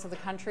parts of the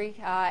country,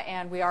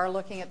 and we are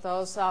looking at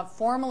those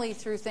formally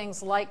through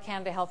things like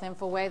Canada Health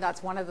Infoway.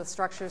 That's one of the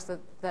structures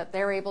that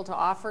they're able to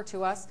offer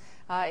to us,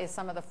 is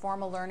some of the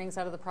formal learnings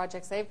out of the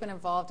projects they've been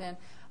involved in.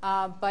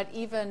 But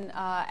even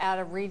at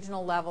a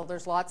regional level,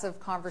 there's lots of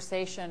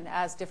conversation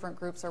as different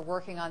groups are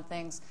working on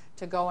things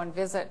to go and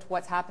visit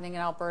what's happening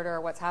in Alberta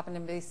or what's happened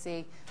in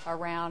BC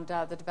around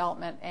the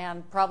development.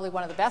 And probably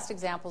one of the best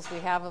examples we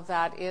have of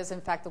that is,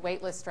 in fact, the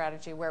waitlist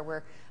strategy, where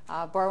we're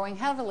borrowing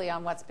heavily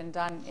on what's been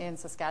done in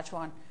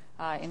Saskatchewan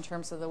in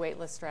terms of the wait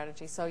list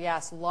strategy. So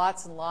yes,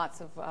 lots and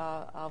lots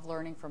of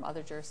learning from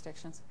other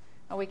jurisdictions.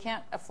 And we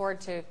can't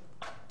afford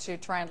to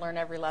try and learn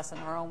every lesson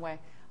our own way.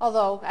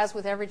 Although, as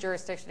with every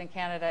jurisdiction in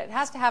Canada, it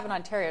has to have an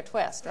Ontario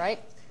twist, right?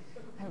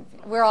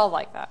 We're all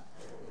like that.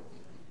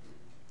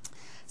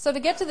 So to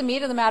get to the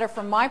meat of the matter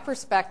from my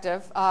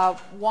perspective,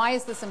 why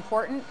is this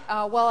important?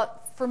 Well,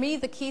 for me,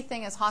 the key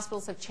thing is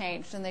hospitals have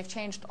changed, and they've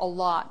changed a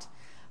lot.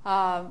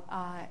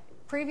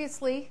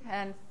 Previously,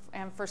 and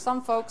for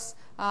some folks,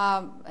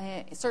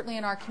 certainly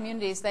in our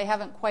communities, they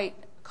haven't quite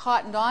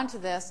cottoned on to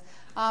this,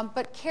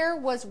 but care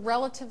was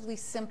relatively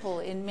simple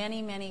in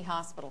many, many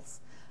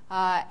hospitals.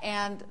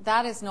 And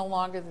that is no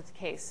longer the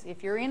case.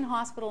 If you're in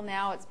hospital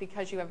now, it's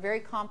because you have very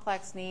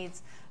complex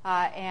needs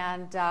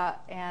and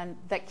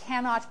that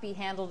cannot be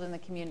handled in the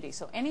community.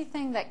 So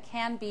anything that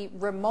can be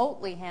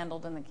remotely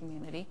handled in the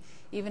community,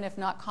 even if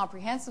not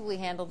comprehensively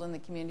handled in the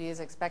community, is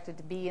expected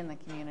to be in the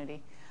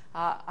community.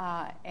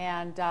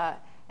 And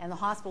the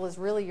hospital is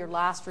really your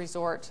last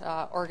resort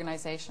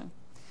organization.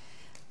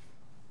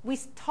 We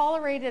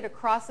tolerated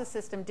across the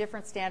system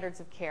different standards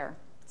of care.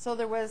 So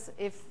there was,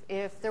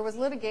 if there was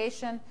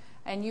litigation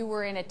and you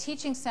were in a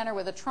teaching center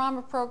with a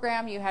trauma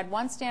program, you had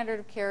one standard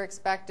of care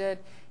expected.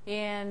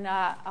 In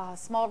a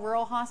small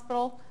rural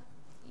hospital,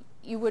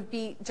 you would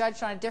be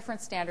judged on a different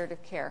standard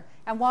of care.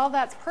 And while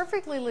that's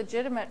perfectly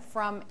legitimate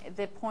from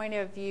the point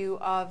of view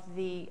of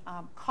the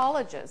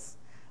colleges,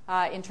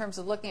 in terms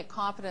of looking at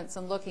competence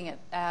and looking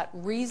at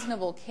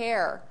reasonable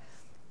care,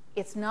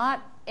 it's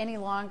not any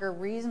longer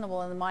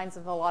reasonable in the minds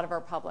of a lot of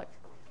our public.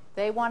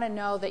 They want to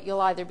know that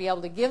you'll either be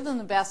able to give them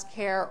the best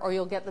care or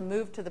you'll get them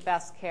moved to the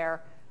best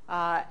care,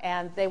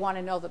 and they want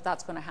to know that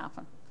that's going to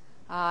happen.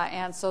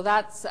 And so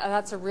that's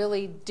a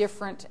really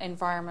different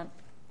environment.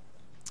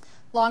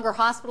 Longer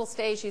hospital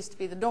stays used to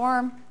be the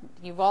norm.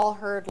 You've all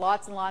heard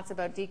lots and lots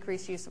about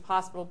decreased use of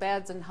hospital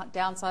beds and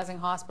downsizing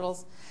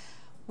hospitals.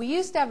 We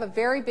used to have a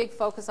very big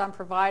focus on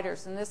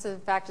providers, and this, in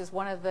fact, is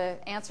one of the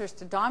answers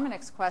to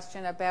Dominic's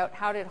question about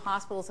how did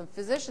hospitals and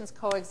physicians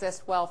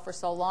coexist well for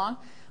so long.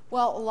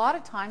 Well, a lot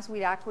of times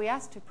we'd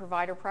acquiesce to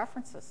provider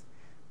preferences.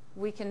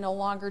 We can no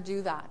longer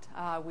do that.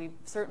 We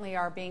certainly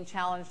are being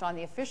challenged on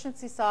the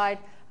efficiency side,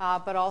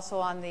 but also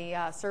on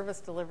the service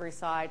delivery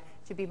side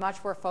to be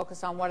much more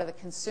focused on what are the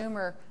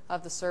consumer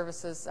of the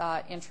services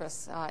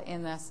interests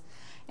in this.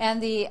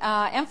 And the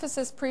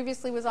emphasis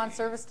previously was on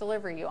service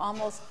delivery. You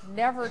almost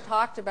never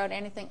talked about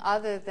anything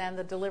other than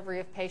the delivery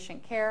of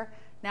patient care.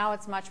 Now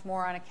it's much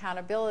more on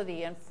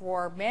accountability. And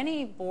for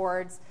many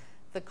boards,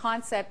 the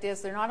concept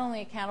is they're not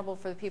only accountable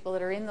for the people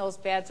that are in those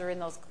beds or in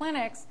those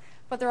clinics,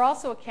 but they're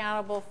also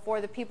accountable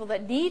for the people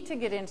that need to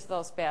get into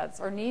those beds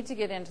or need to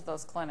get into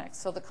those clinics.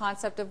 So the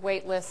concept of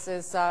wait lists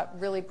is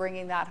really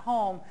bringing that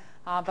home.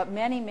 But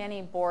many,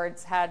 many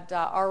boards had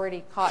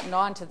already cottoned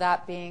on to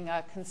that being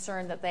a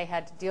concern that they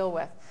had to deal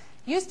with.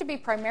 It used to be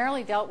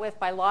primarily dealt with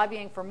by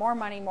lobbying for more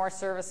money, more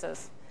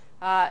services.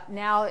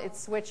 Now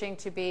it's switching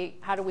to be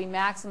how do we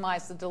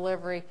maximize the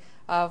delivery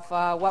of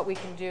what we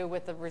can do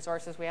with the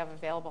resources we have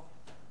available.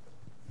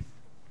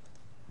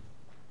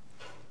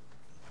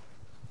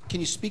 Can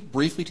you speak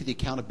briefly to the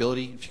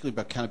accountability, particularly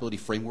about accountability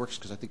frameworks?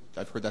 Because I think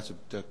I've heard that's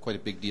quite a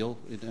big deal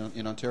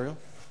in Ontario.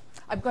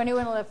 I'm going to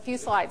in a few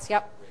slides.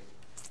 Yep.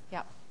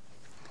 Yep.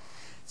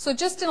 So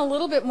just in a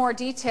little bit more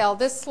detail,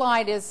 this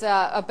slide is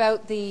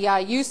about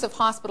the use of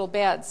hospital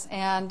beds.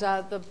 And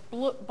the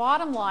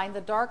bottom line,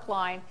 the dark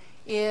line,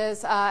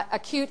 is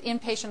acute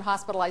inpatient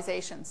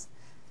hospitalizations.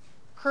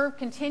 Curve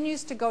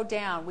continues to go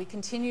down. We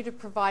continue to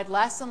provide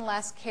less and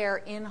less care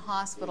in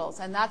hospitals,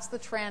 and that's the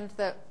trend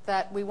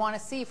that we want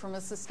to see from a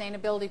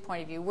sustainability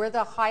point of view. We're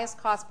the highest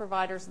cost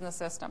providers in the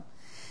system.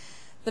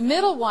 The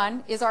middle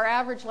one is our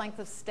average length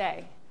of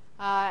stay.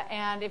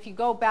 And if you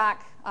go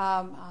back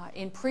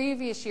in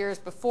previous years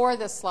before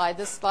this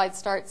slide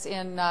starts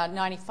in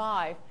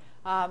 95,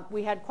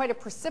 we had quite a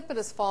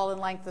precipitous fall in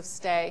length of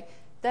stay.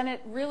 Then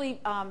it really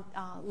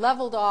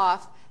leveled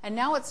off, and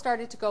now it's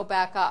started to go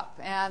back up.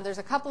 And there's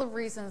a couple of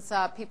reasons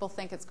people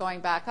think it's going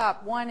back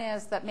up. One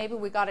is that maybe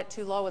we got it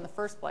too low in the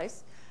first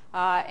place,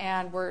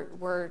 and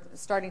we're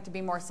starting to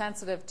be more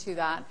sensitive to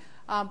that.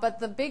 But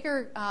the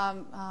bigger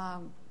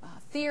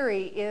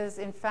theory is,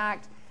 in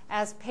fact,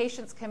 as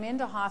patients come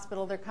into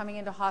hospital, they're coming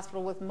into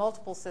hospital with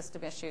multiple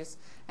system issues.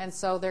 And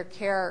so their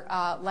care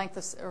length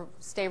of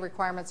stay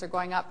requirements are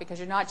going up because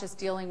you're not just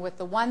dealing with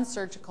the one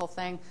surgical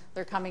thing.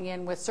 They're coming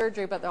in with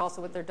surgery, but they're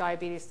also with their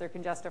diabetes, their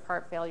congestive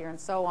heart failure, and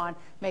so on.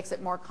 Makes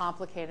it more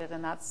complicated,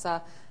 and that's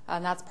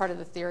part of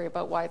the theory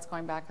about why it's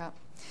going back up.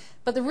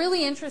 But the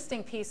really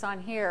interesting piece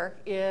on here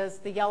is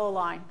the yellow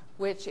line,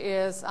 which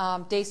is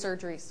day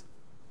surgeries.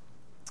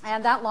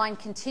 And that line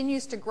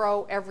continues to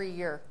grow every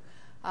year.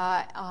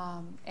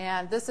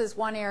 And this is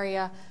one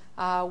area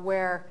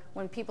where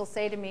when people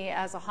say to me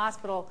as a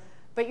hospital,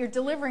 but you're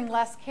delivering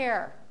less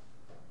care,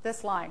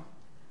 this line.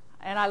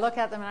 And I look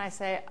at them and I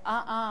say,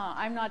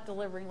 I'm not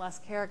delivering less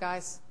care,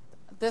 guys.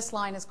 This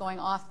line is going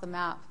off the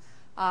map.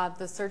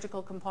 The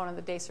surgical component,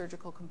 the day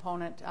surgical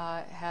component,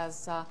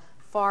 has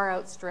far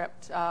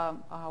outstripped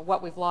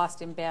what we've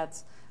lost in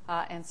beds.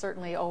 and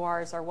certainly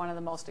ORs are one of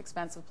the most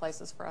expensive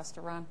places for us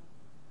to run.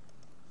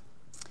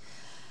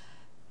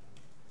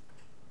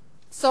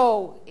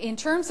 So in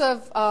terms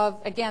of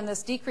again,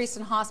 this decrease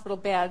in hospital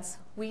beds,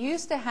 we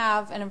used to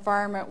have an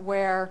environment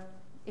where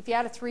if you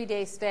had a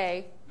 3-day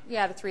stay, you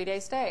had a 3-day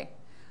stay.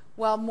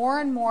 Well, more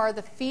and more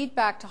the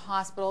feedback to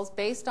hospitals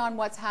based on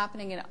what's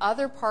happening in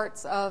other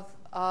parts of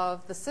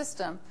the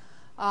system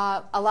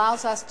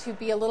allows us to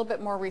be a little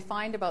bit more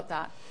refined about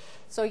that.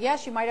 So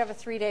yes, you might have a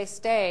 3-day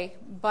stay,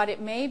 but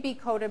it may be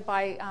coded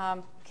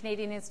by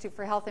Canadian Institute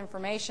for Health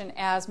Information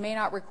as may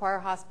not require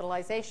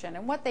hospitalization.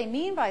 And what they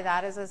mean by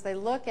that is as they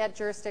look at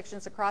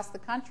jurisdictions across the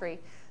country,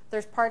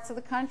 there's parts of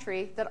the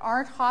country that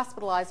aren't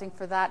hospitalizing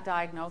for that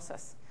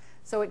diagnosis.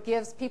 So it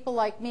gives people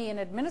like me in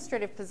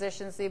administrative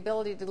positions the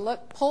ability to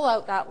pull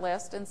out that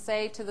list and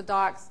say to the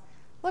docs,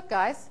 look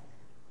guys,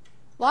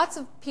 lots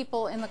of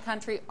people in the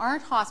country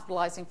aren't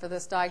hospitalizing for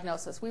this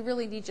diagnosis. We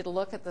really need you to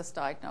look at this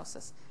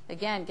diagnosis.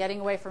 Again, getting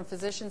away from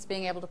physicians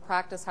being able to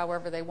practice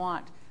however they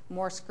want,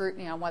 more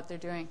scrutiny on what they're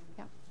doing.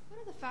 Yeah.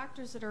 What are the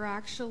factors that are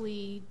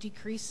actually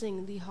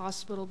decreasing the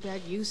hospital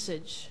bed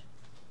usage?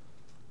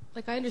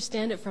 Like, I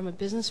understand it from a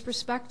business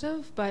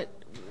perspective, but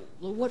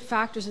what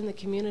factors in the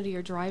community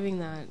are driving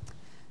that?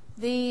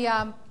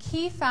 The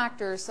key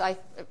factors,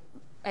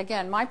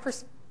 again, my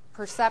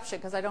perception,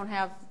 because I don't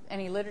have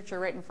any literature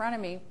right in front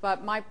of me,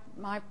 but my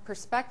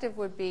perspective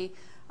would be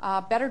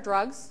better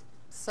drugs.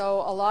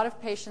 So a lot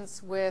of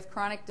patients with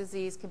chronic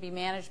disease can be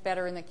managed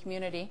better in the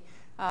community.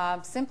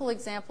 Simple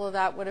example of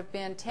that would have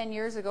been 10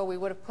 years ago we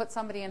would have put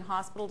somebody in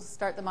hospital to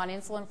start them on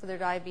insulin for their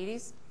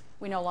diabetes.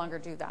 We no longer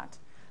do that.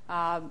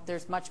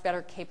 There's much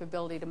better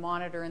capability to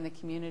monitor in the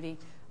community.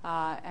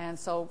 And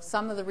so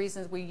some of the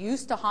reasons we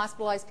used to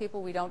hospitalize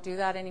people, we don't do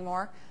that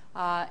anymore.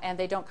 And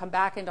they don't come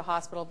back into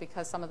hospital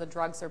because some of the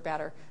drugs are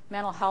better.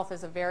 Mental health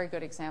is a very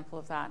good example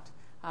of that,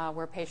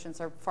 where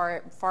patients are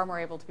far more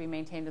able to be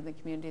maintained in the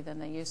community than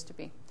they used to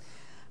be.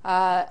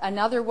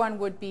 Another one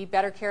would be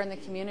better care in the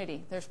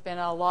community. There's been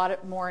a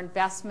lot more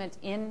investment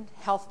in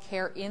health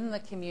care in the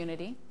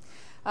community.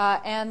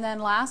 And then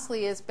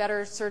lastly is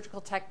better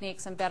surgical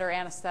techniques and better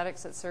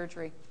anesthetics at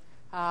surgery.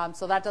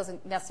 So that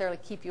doesn't necessarily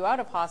keep you out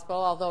of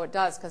hospital, although it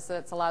does, because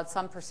it's allowed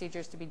some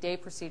procedures to be day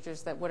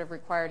procedures that would have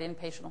required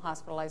inpatient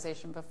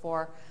hospitalization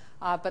before.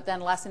 But then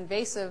less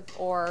invasive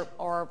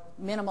or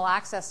minimal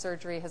access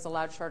surgery has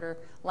allowed shorter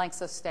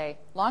lengths of stay.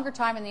 Longer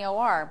time in the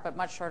OR, but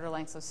much shorter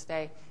lengths of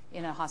stay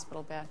in a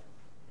hospital bed.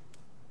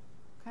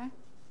 Okay?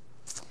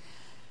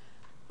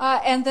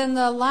 And then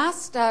the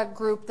last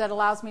group that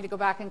allows me to go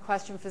back and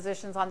question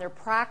physicians on their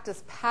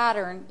practice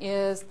pattern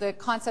is the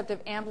concept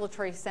of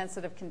ambulatory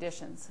sensitive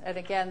conditions. And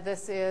again,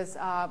 this is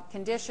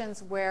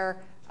conditions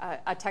where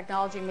a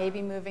technology may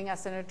be moving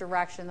us in a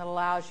direction that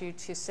allows you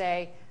to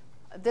say,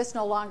 this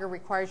no longer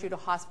requires you to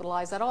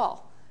hospitalize at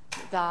all.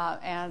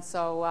 And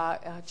so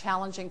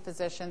challenging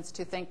physicians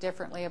to think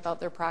differently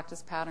about their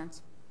practice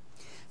patterns.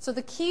 So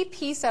the key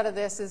piece out of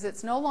this is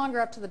it's no longer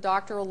up to the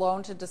doctor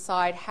alone to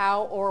decide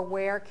how or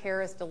where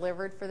care is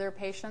delivered for their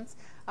patients.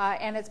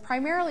 And it's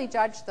primarily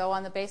judged, though,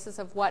 on the basis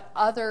of what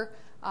other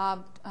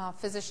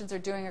physicians are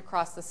doing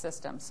across the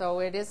system. So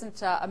it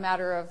isn't a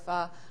matter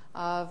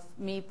of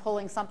me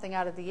pulling something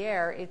out of the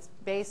air. It's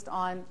based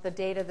on the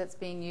data that's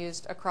being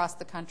used across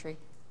the country.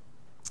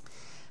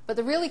 But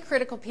the really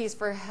critical piece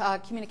for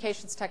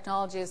communications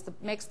technology is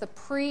makes the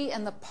pre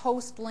and the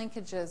post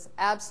linkages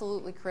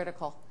absolutely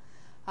critical.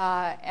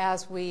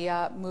 As we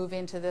move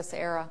into this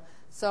era.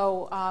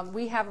 So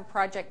we have a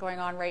project going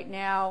on right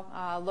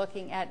now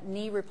looking at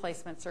knee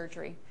replacement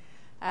surgery.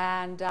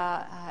 And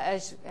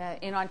as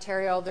in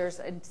Ontario, there's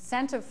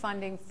incentive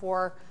funding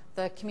for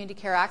the community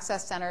care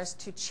access centers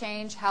to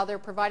change how they're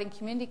providing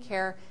community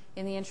care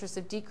in the interest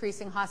of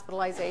decreasing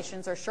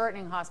hospitalizations or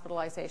shortening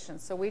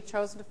hospitalizations. So we've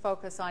chosen to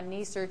focus on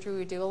knee surgery.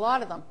 We do a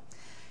lot of them.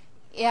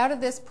 Out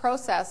of this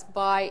process,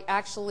 by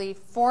actually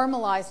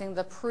formalizing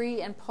the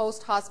pre- and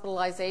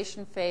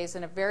post-hospitalization phase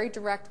in a very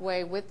direct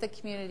way with the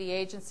community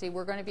agency,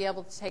 we're going to be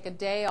able to take a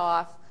day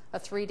off, a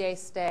 3-day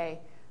stay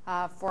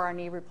for our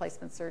knee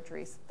replacement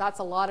surgeries. That's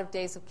a lot of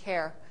days of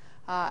care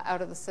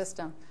out of the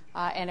system,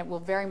 and it will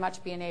very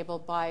much be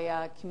enabled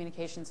by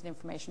communications and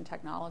information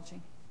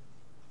technology.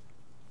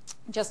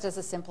 Just as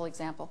a simple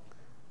example.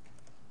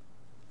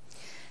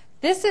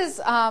 This is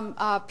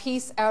a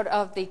piece out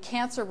of the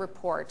cancer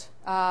report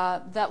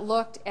that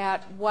looked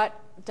at what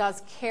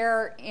does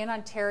care in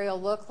Ontario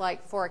look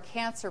like for a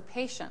cancer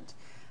patient.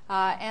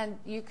 And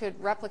you could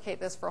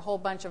replicate this for a whole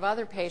bunch of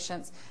other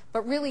patients,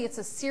 but really it's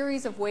a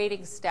series of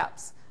waiting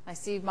steps. I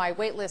see my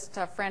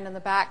waitlist friend in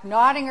the back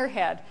nodding her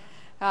head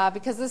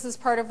because this is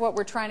part of what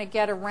we're trying to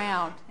get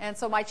around. And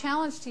so my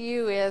challenge to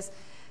you is,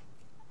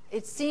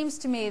 it seems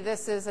to me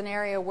this is an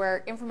area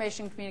where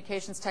information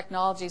communications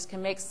technologies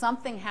can make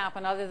something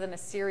happen other than a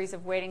series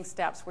of waiting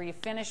steps where you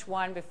finish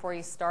one before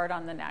you start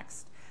on the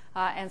next.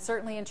 And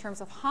certainly in terms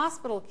of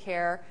hospital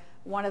care,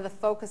 one of the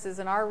focuses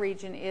in our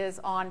region is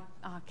on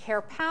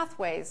care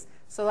pathways.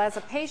 So as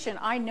a patient,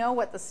 I know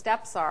what the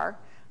steps are.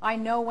 I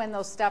know when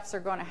those steps are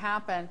going to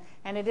happen,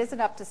 and it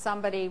isn't up to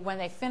somebody when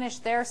they finish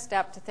their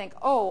step to think,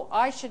 oh,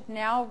 I should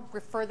now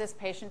refer this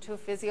patient to a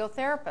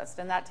physiotherapist,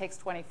 and that takes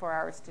 24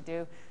 hours to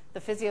do.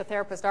 The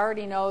physiotherapist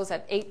already knows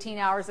at 18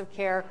 hours of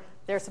care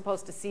they're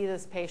supposed to see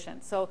this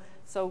patient. So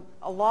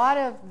a lot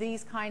of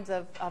these kinds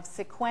of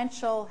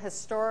sequential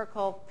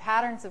historical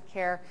patterns of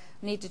care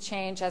need to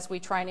change as we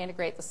try and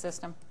integrate the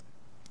system.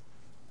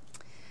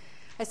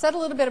 I said a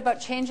little bit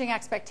about changing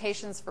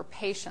expectations for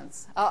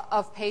patients,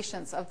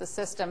 of the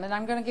system, and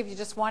I'm going to give you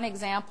just one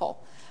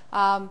example.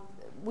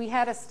 We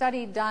had a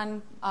study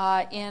done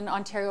in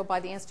Ontario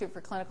by the Institute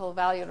for Clinical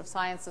Evaluative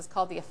Sciences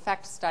called the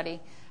EFFECT study,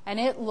 and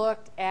it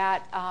looked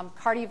at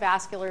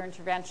cardiovascular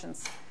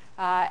interventions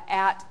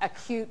at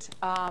acute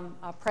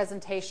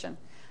presentation.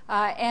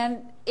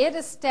 And it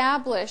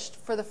established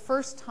for the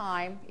first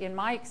time, in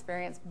my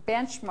experience,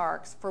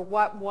 benchmarks for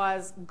what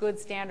was good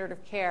standard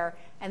of care,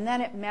 and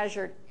then it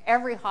measured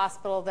every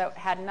hospital that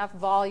had enough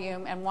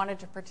volume and wanted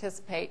to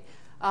participate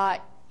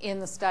in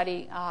the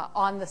study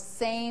on the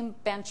same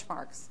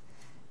benchmarks.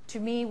 To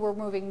me, we're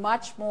moving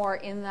much more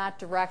in that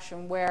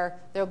direction where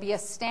there'll be a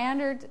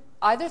standard,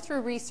 either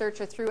through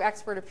research or through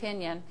expert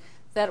opinion,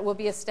 that will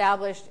be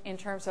established in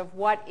terms of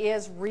what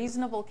is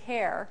reasonable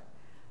care.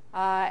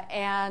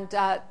 And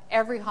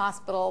every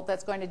hospital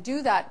that's going to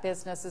do that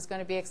business is going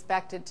to be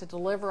expected to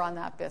deliver on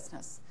that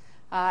business.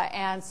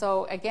 And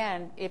so,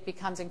 again, it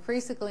becomes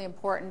increasingly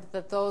important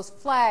that those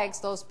flags,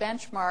 those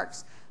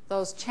benchmarks,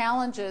 those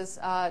challenges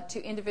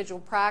to individual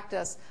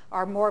practice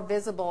are more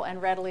visible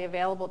and readily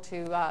available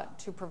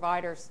to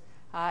providers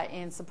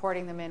in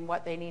supporting them in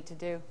what they need to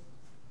do.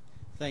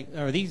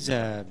 Are these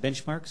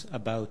benchmarks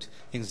about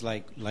things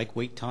like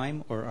wait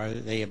time, or are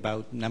they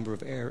about number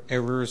of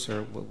errors,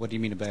 or what do you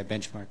mean by a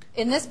benchmark?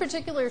 In this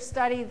particular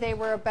study, they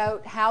were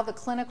about how the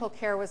clinical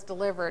care was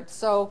delivered.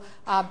 So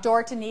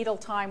door-to-needle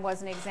time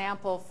was an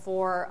example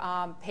for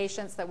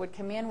patients that would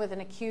come in with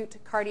an acute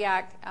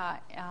cardiac,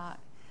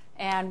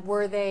 and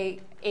were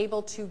they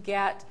able to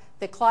get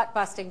the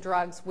clot-busting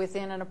drugs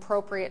within an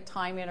appropriate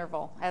time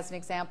interval, as an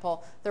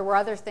example. There were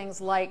other things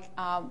like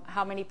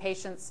how many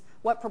patients,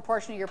 what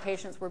proportion of your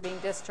patients were being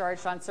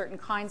discharged on certain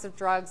kinds of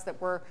drugs that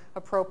were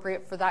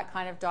appropriate for that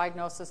kind of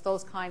diagnosis,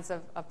 those kinds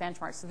of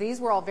benchmarks. So these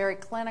were all very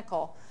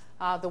clinical.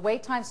 The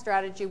wait time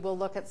strategy will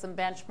look at some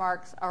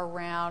benchmarks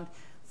around,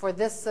 for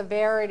this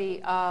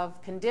severity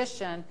of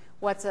condition,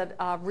 what's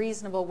a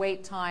reasonable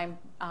wait time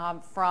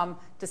from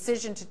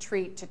decision to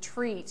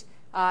treat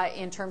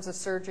in terms of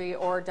surgery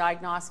or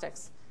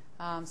diagnostics.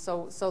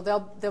 So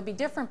there'll be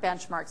different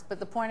benchmarks, but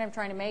the point I'm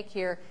trying to make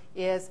here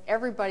is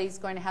everybody's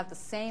going to have the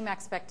same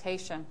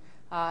expectation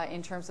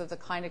in terms of the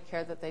kind of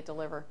care that they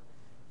deliver.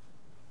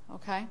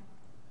 Okay?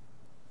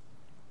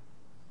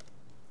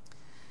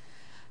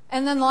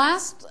 And then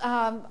last,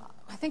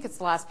 I think it's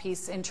the last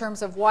piece in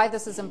terms of why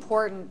this is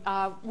important.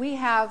 We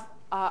have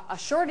a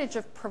shortage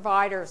of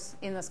providers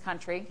in this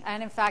country,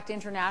 and in fact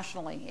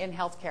internationally in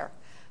healthcare.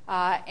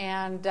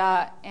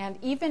 And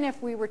even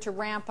if we were to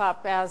ramp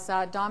up, as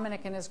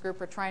Dominic and his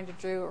group are trying to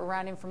do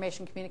around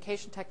information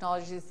communication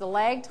technologies, the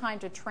lag time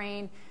to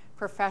train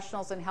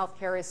professionals in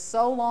healthcare is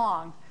so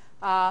long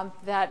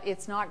that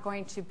it's not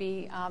going to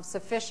be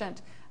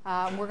sufficient.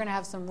 We're going to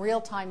have some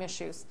real-time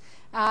issues.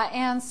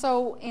 And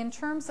so in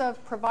terms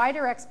of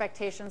provider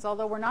expectations,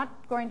 although we're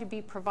not going to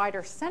be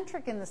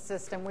provider-centric in the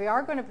system, we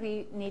are going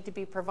to need to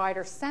be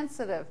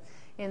provider-sensitive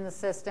in the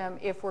system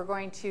if we're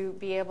going to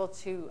be able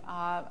to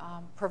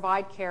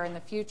provide care in the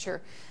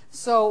future.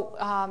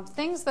 So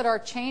things that are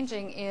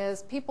changing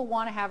is people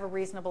want to have a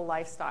reasonable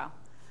lifestyle.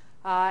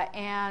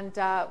 And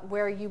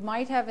where you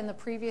might have in the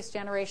previous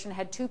generation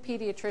had 2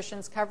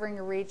 pediatricians covering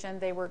a region,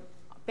 they were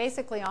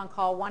basically on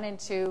call 1 and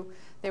 2,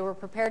 they were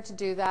prepared to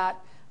do that,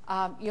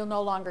 you'll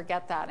no longer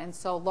get that. And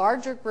so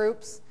larger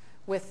groups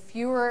with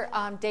fewer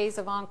days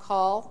of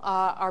on-call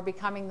are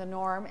becoming the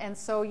norm. And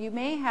so you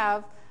may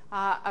have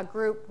a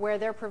group where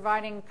they're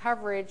providing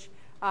coverage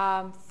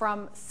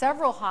from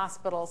several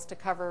hospitals to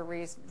cover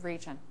a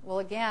region. Well,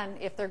 again,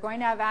 if they're going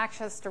to have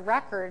access to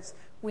records,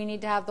 we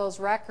need to have those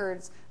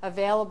records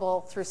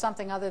available through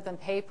something other than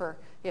paper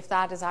if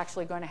that is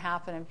actually going to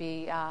happen and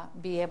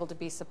be able to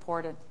be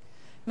supported.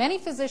 Many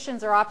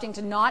physicians are opting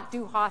to not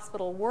do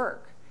hospital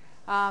work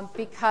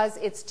because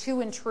it's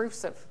too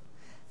intrusive.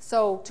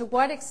 So to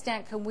what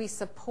extent can we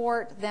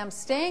support them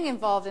staying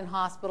involved in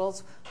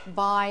hospitals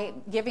by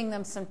giving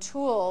them some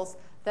tools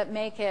that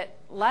make it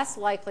less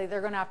likely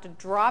they're going to have to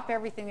drop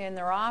everything in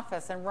their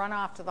office and run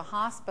off to the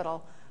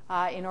hospital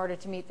in order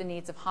to meet the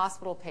needs of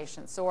hospital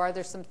patients? So are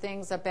there some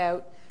things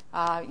about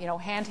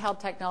handheld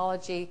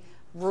technology,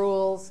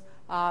 rules,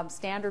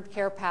 standard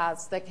care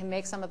paths that can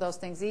make some of those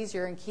things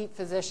easier and keep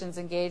physicians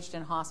engaged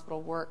in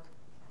hospital work?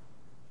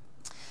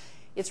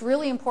 It's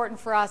really important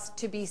for us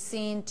to be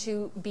seen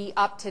to be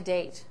up to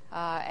date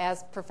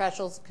as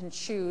professionals can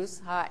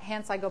choose.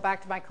 Hence, I go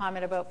back to my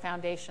comment about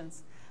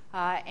foundations.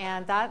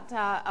 And that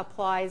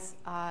applies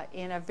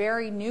in a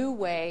very new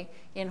way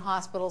in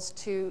hospitals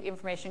to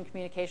information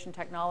communication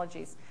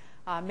technologies.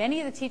 Many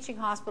of the teaching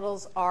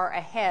hospitals are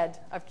ahead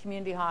of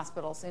community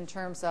hospitals in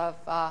terms of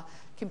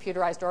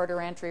computerized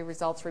order entry,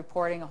 results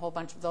reporting, a whole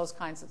bunch of those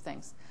kinds of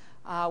things.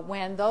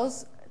 When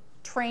those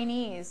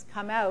trainees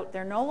come out,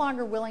 they're no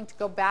longer willing to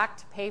go back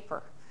to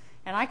paper.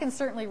 And I can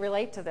certainly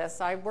relate to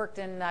this. I worked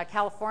in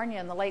California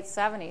in the late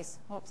 70s.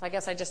 Oops, I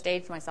guess I just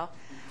aged myself.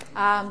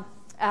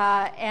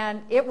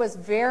 And it was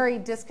very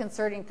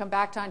disconcerting to come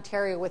back to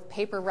Ontario with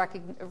paper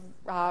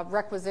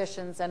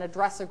requisitions and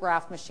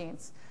addressograph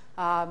machines.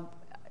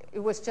 It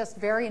was just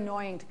very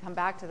annoying to come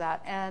back to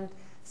that. And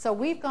so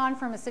we've gone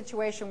from a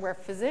situation where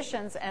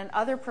physicians and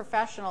other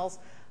professionals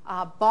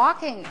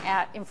balking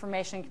at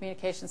information and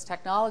communications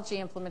technology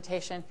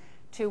implementation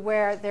to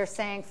where they're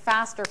saying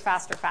faster,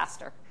 faster,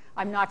 faster.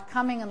 I'm not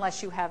coming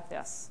unless you have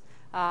this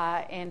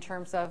in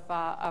terms of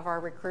our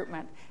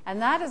recruitment.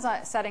 And that is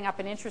setting up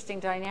an interesting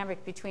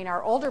dynamic between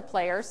our older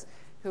players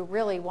who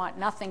really want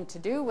nothing to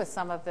do with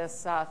some of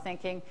this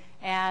thinking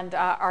and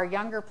our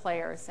younger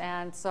players.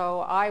 And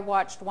so I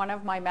watched one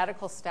of my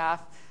medical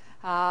staff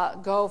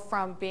go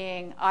from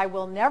being, I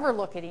will never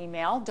look at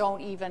email,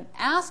 don't even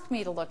ask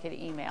me to look at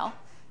email.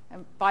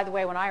 And by the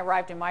way, when I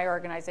arrived in my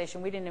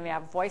organization, we didn't even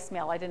have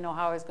voicemail. I didn't know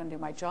how I was going to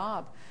do my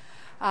job.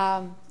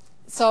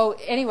 So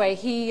anyway,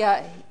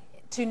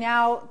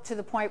 to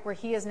the point where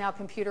he is now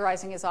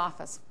computerizing his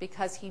office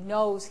because he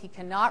knows he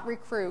cannot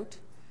recruit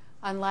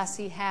unless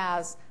he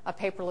has a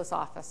paperless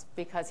office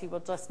because he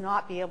will just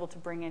not be able to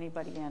bring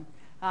anybody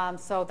in.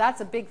 So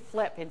that's a big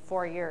flip in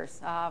 4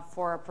 years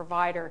for a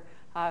provider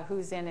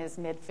who's in his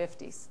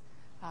mid-50s.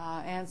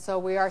 And so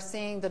we are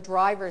seeing the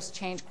drivers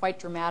change quite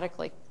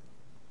dramatically.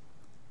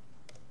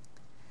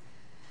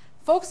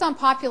 Focus on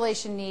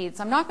population needs.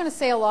 I'm not going to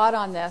say a lot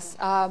on this,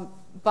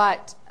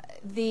 but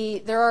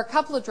there are a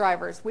couple of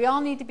drivers. We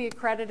all need to be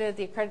accredited.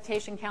 The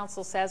Accreditation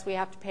Council says we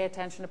have to pay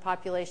attention to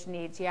population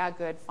needs. Yeah,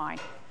 good, fine.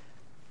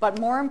 But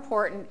more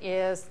important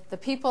is the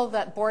people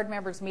that board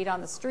members meet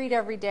on the street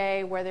every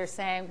day where they're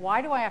saying,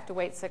 why do I have to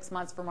wait 6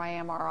 months for my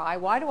MRI?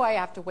 Why do I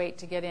have to wait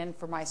to get in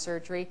for my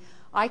surgery?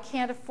 I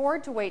can't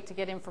afford to wait to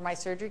get in for my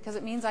surgery because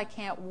it means I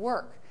can't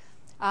work.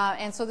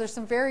 And so there's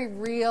some very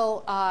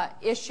real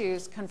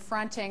issues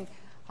confronting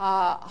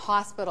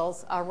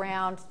hospitals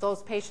around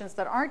those patients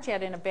that aren't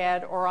yet in a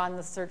bed or on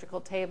the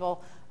surgical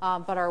table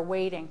but are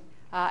waiting.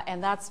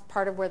 And that's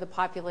part of where the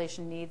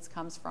population needs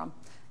comes from,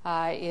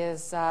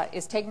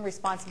 is taking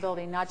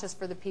responsibility not just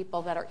for the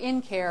people that are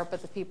in care,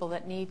 but the people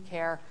that need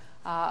care,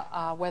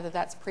 whether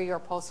that's pre or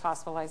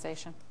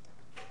post-hospitalization.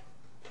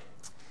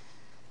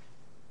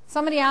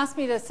 Somebody asked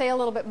me to say a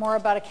little bit more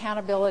about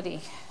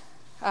accountability.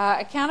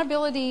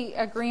 Accountability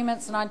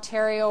agreements in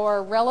Ontario are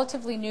a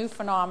relatively new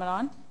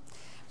phenomenon.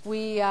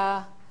 We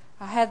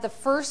had the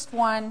first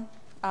one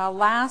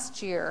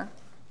last year,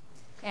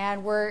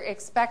 and we're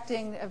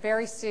expecting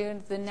very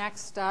soon the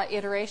next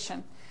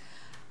iteration.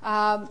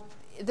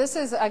 This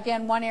is,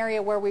 again, one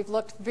area where we've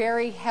looked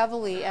very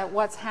heavily at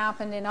what's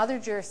happened in other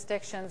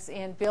jurisdictions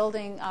in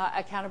building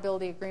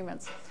accountability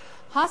agreements.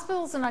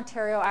 Hospitals in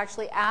Ontario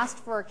actually asked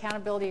for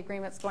accountability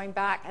agreements going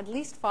back at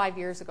least 5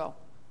 years ago.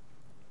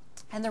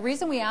 And the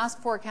reason we asked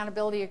for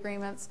accountability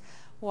agreements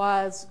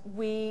was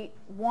we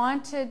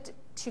wanted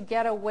to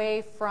get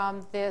away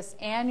from this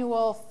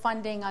annual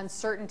funding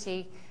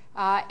uncertainty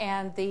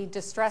and the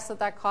distress that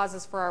that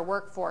causes for our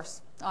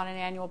workforce on an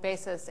annual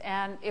basis.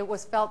 And it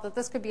was felt that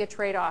this could be a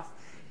trade-off.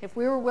 If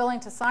we were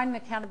willing to sign an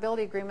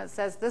accountability agreement that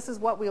says this is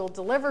what we will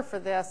deliver for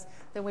this,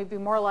 then we'd be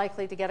more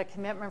likely to get a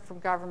commitment from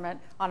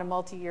government on a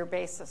multi-year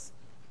basis.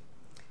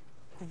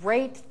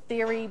 Great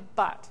theory,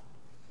 but.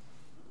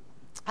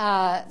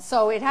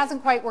 So it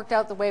hasn't quite worked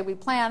out the way we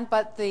planned,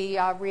 but the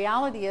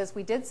reality is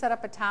we did set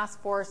up a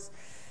task force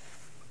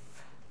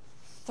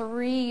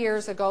 3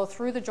 years ago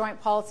through the Joint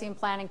Policy and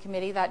Planning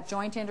Committee, that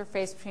joint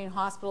interface between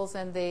hospitals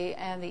and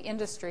the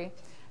industry,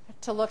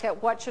 to look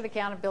at what should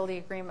accountability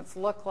agreements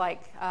look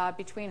like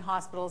between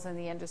hospitals and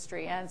the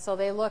industry. And so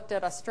they looked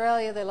at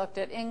Australia, they looked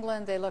at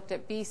England, they looked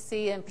at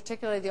BC, and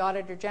particularly the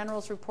Auditor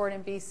General's report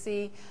in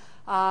BC,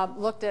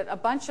 looked at a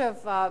bunch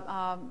of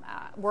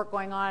work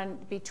going on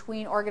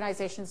between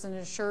organizations and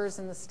insurers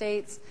in the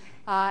States,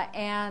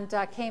 and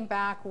came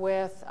back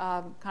with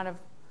kind of,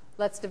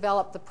 let's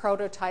develop the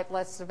prototype,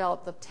 let's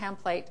develop the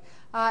template,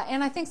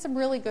 and I think some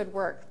really good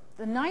work.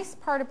 The nice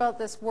part about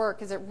this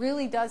work is it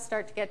really does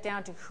start to get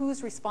down to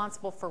who's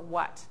responsible for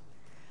what.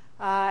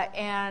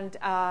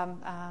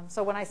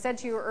 So when I said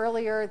to you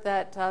earlier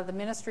that the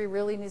ministry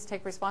really needs to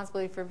take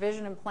responsibility for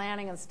vision and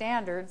planning and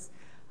standards,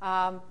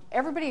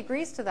 everybody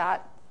agrees to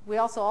that. We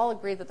also all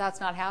agree that that's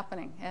not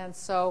happening. And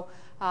so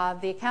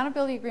the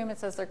accountability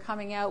agreements as they're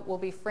coming out will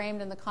be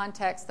framed in the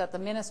context that the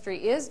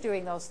ministry is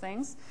doing those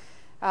things,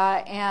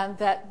 and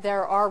that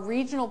there are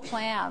regional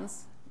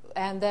plans,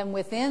 and then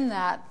within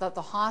that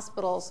the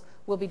hospitals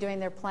will be doing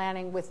their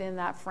planning within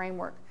that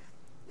framework.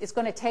 It's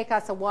going to take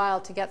us a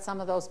while to get some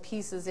of those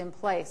pieces in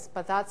place,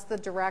 but that's the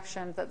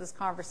direction that this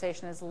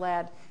conversation has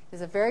led,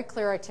 is a very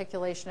clear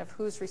articulation of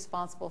who's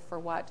responsible for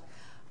what.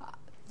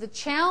 The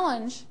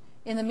challenge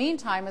in the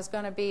meantime is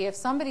going to be if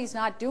somebody's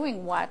not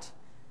doing what,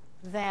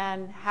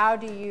 then how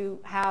do you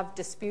have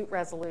dispute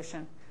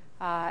resolution?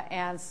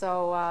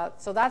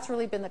 So that's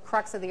really been the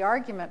crux of the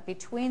argument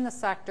between the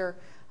sector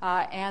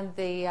and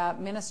the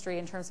ministry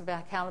in terms of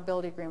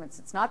accountability agreements.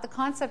 It's not the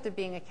concept of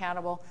being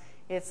accountable,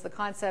 it's the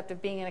concept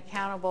of being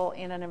accountable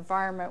in an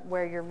environment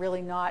where you're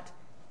really not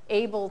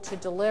able to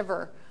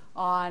deliver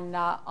on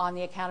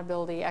the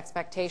accountability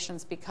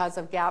expectations because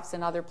of gaps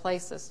in other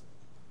places.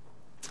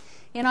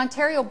 In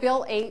Ontario,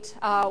 Bill 8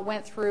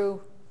 went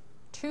through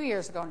 2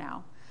 years ago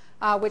now,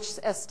 which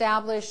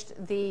established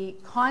the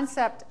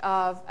concept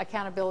of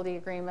accountability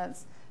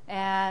agreements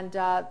and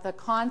the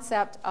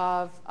concept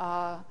of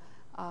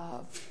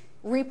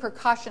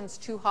repercussions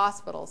to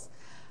hospitals.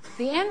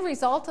 The end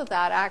result of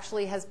that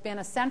actually has been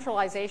a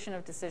centralization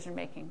of decision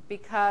making,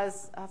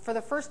 because for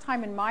the first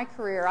time in my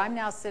career, I'm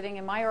now sitting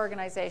in my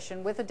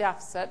organization with a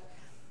deficit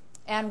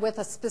and with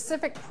a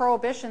specific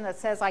prohibition that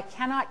says I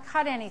cannot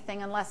cut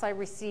anything unless I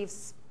receive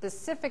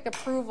specific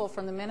approval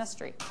from the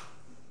ministry.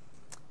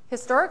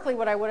 Historically,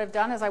 what I would have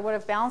done is I would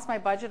have balanced my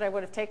budget, I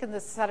would have taken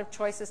this set of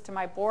choices to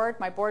my board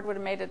would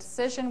have made a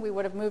decision, we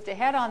would have moved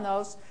ahead on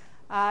those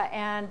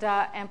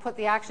and put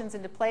the actions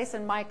into place,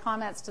 and my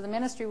comments to the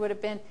ministry would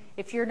have been,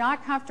 if you're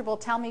not comfortable,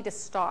 tell me to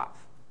stop,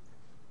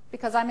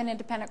 because I'm an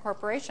independent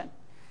corporation.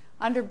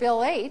 Under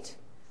Bill 8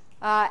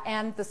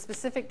 and the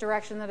specific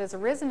direction that has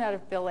arisen out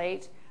of Bill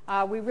 8,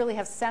 we really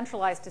have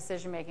centralized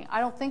decision making. I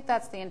don't think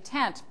that's the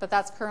intent, but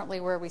that's currently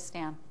where we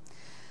stand.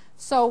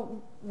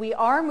 So we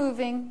are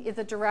moving in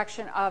the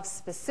direction of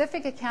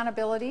specific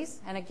accountabilities,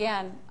 and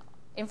again,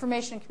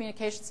 information and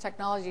communications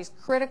technology is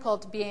critical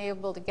to being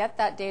able to get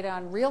that data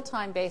on a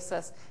real-time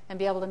basis and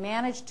be able to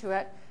manage to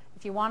it.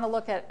 If you want to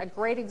look at a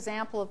great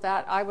example of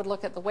that, I would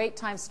look at the wait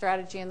time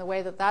strategy and the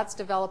way that that's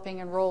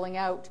developing and rolling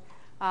out,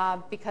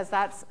 because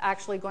that's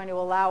actually going to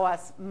allow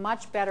us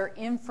much better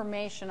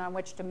information on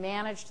which to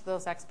manage to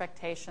those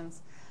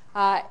expectations.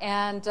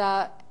 And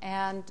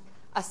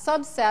a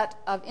subset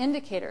of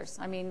indicators.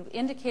 I mean,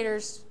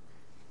 indicators,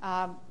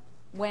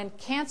 when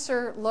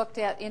cancer looked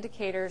at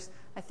indicators,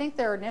 I think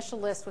their initial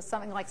list was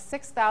something like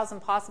 6,000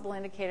 possible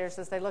indicators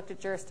as they looked at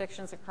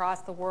jurisdictions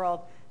across the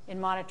world in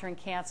monitoring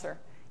cancer.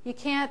 You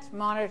can't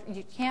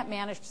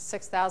manage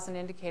 6,000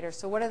 indicators.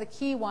 So what are the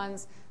key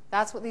ones?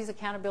 That's what these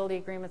accountability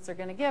agreements are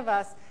going to give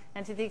us.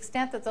 And to the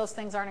extent that those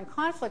things aren't in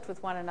conflict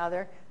with one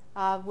another,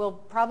 we'll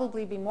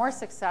probably be more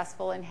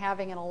successful in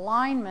having an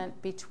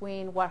alignment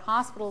between what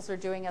hospitals are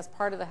doing as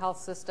part of the health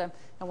system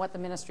and what the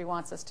ministry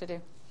wants us to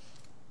do.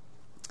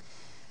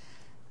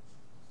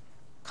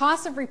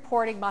 Cost of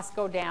reporting must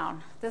go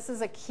down. This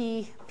is a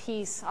key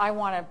piece I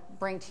want to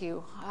bring to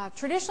you.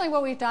 Traditionally,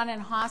 what we've done in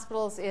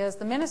hospitals is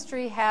the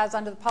ministry has,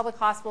 under the Public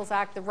Hospitals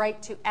Act, the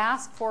right to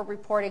ask for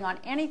reporting on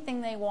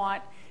anything they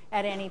want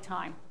at any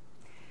time.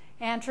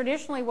 And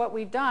traditionally, what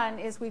we've done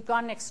is we've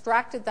gone and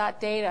extracted that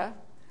data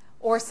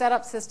or set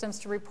up systems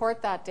to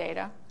report that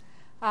data,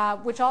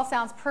 which all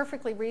sounds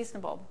perfectly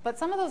reasonable. But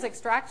some of those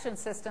extraction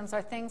systems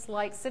are things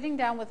like sitting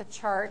down with a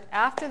chart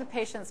after the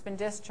patient's been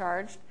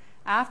discharged,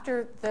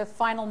 after the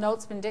final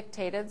note's been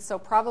dictated, so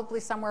probably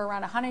somewhere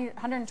around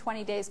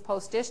 120 days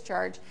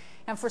post-discharge,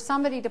 and for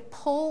somebody to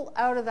pull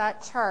out of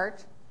that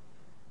chart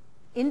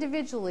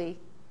individually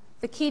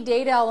the key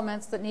data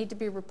elements that need to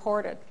be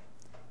reported.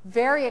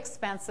 Very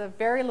expensive,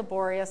 very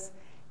laborious.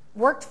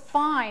 Worked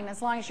fine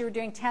as long as you were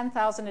doing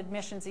 10,000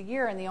 admissions a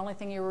year and the only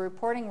thing you were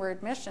reporting were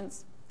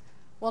admissions.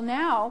 Well,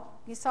 now,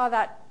 you saw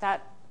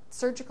that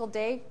surgical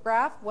day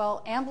graph.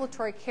 Well,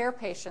 ambulatory care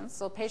patients,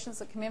 so patients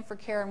that come in for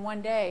care in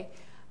one day,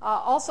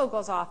 also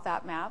goes off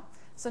that map.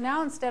 So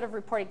now instead of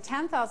reporting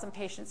 10,000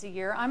 patients a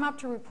year, I'm up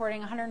to reporting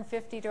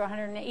 150 to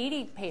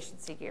 180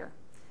 patients a year.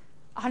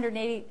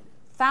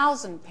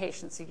 180,000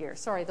 patients a year.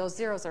 Sorry, those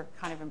zeros are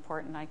kind of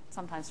important. I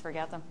sometimes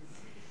forget them.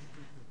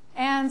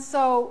 And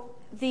so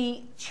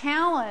the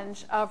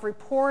challenge of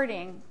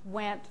reporting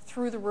went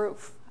through the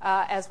roof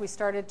as we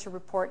started to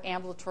report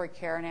ambulatory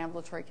care and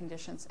ambulatory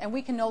conditions. And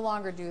we can no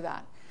longer do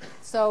that.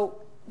 So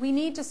we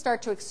need to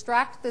start to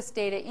extract this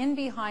data in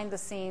behind the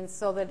scenes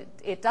so that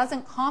it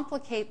doesn't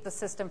complicate the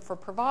system for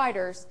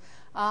providers,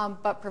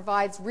 but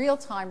provides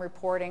real-time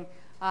reporting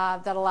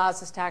that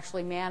allows us to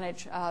actually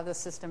manage the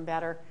system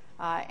better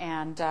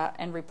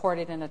and report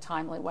it in a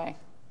timely way.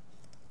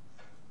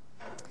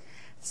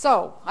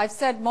 So I've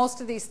said most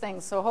of these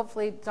things, so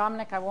hopefully,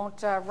 Dominic, I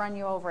won't run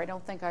you over. I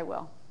don't think I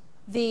will.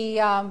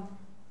 The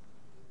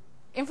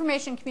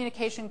information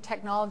communication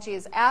technology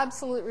is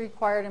absolutely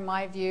required, in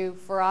my view,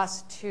 for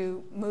us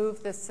to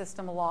move this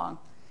system along.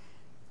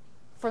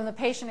 From the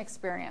patient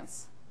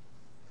experience,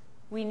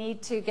 we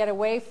need to get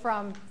away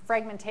from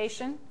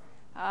fragmentation.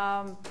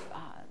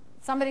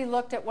 Somebody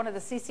looked at one of the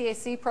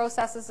CCAC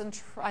processes,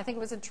 I think it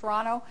was in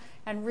Toronto,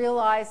 and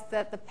realized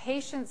that the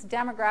patient's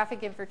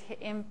demographic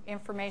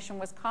information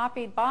was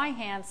copied by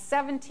hand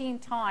 17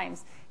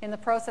 times in the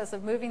process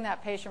of moving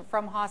that patient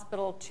from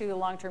hospital to a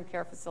long-term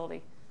care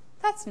facility.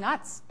 That's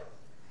nuts.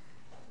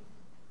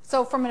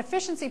 So from an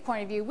efficiency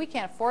point of view, we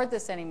can't afford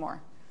this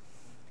anymore.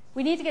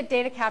 We need to get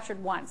data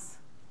captured once.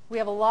 We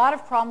have a lot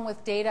of problem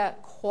with data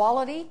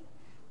quality.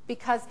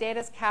 because data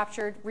is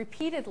captured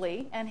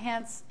repeatedly and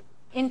hence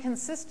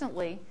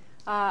inconsistently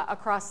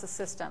across the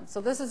system.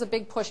 So this is a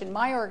big push in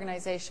my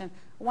organization.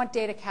 I want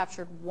data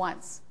captured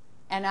once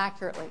and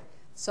accurately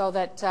so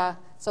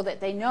that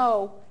they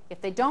know if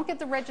they don't get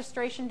the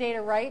registration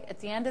data right, at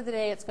the end of the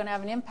day, it's going to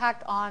have an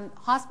impact on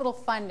hospital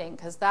funding,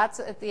 because that's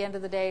at the end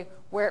of the day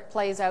where it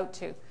plays out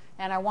to.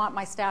 And I want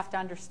my staff to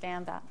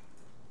understand that.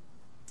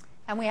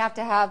 And we have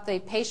to have the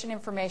patient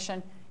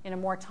information in a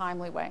more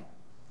timely way.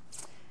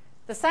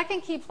 The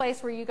second key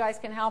place where you guys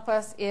can help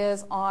us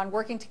is on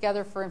working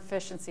together for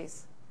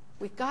efficiencies.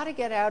 We've got to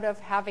get out of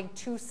having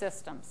two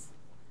systems.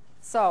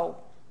 So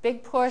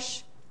big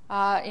push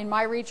in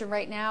my region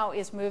right now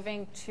is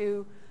moving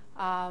to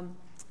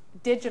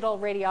digital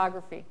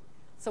radiography.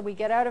 So we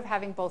get out of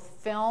having both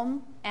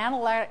film and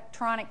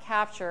electronic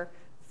capture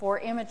for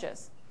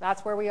images.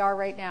 That's where we are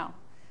right now.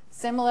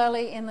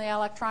 Similarly, in the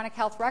electronic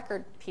health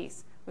record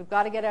piece, we've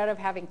got to get out of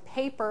having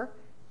paper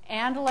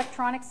and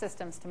electronic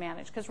systems to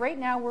manage, because right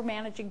now we're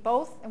managing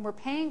both and we're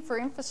paying for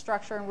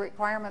infrastructure and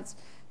requirements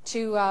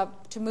to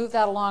move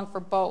that along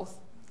for both.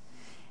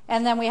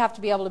 And then we have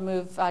to be able to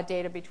move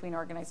data between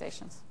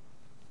organizations.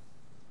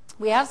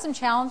 We have some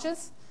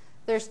challenges.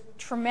 There's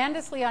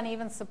tremendously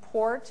uneven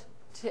support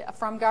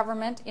from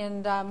government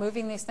in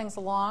moving these things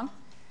along.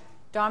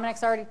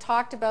 Dominic's already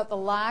talked about the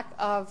lack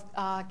of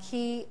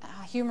key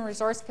human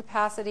resource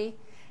capacity.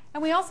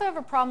 And we also have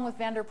a problem with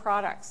vendor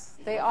products.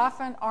 They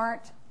often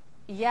aren't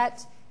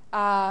yet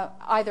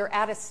either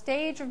at a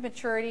stage of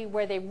maturity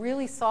where they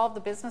really solve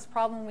the business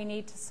problem we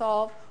need to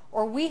solve,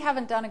 or we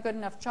haven't done a good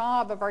enough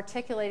job of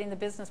articulating the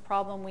business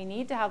problem we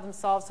need to have them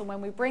solve, so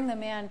when we bring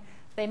them in,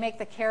 they make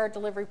the care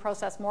delivery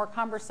process more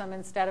cumbersome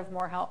instead of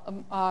more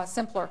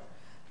simpler.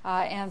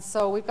 And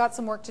so we've got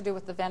some work to do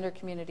with the vendor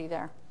community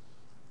there.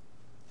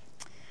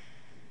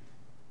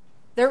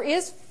 There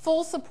is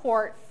full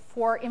support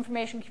for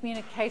information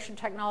communication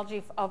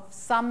technology of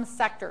some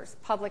sectors,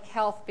 public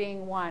health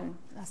being one,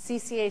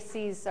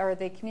 CCACs, or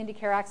the community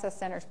care access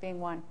centers, being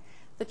one.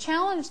 The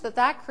challenge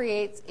that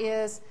creates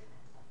is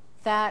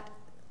that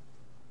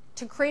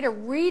to create a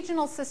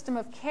regional system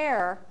of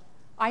care,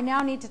 I now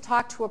need to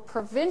talk to a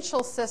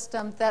provincial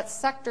system that's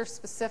sector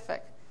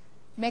specific.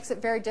 Makes it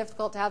very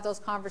difficult to have those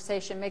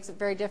conversations, makes it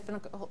very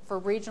difficult for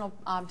regional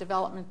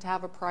development to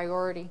have a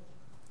priority.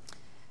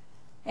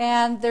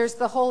 And there's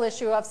the whole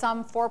issue of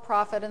some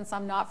for-profit and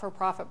some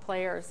not-for-profit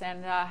players,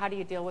 and how do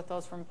you deal with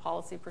those from a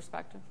policy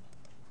perspective?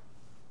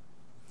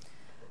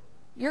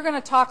 You're going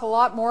to talk a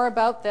lot more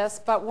about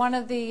this, but one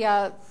of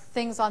the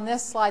things on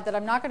this slide that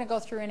I'm not going to go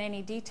through in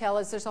any detail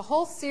is there's a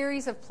whole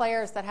series of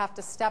players that have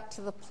to step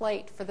to the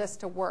plate for this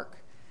to work.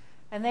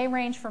 And they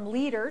range from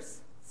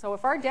leaders. So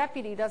if our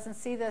deputy doesn't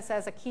see this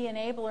as a key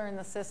enabler in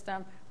the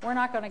system, we're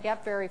not going to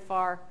get very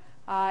far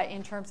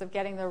in terms of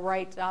getting the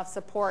right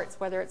supports,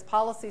 whether it's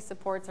policy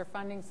supports or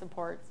funding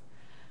supports.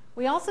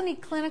 We also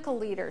need clinical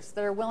leaders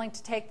that are willing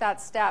to take that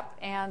step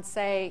and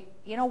say,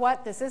 you know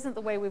what, this isn't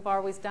the way we've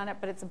always done it,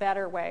 but it's a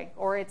better way,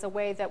 or it's a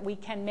way that we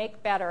can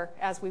make better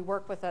as we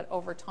work with it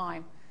over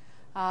time.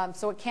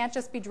 So it can't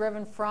just be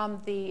driven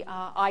from the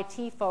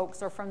IT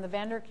folks or from the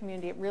vendor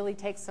community. It really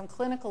takes some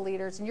clinical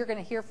leaders, and you're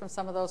going to hear from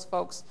some of those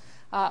folks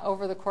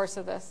over the course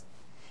of this.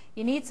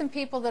 You need some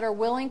people that are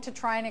willing to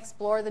try and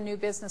explore the new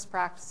business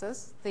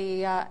practices.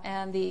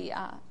 And the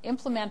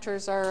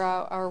implementers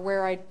are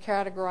where I'd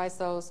categorize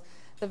those.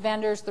 The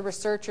vendors, the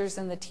researchers,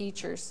 and the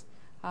teachers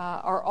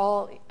are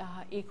all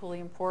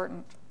equally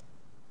important.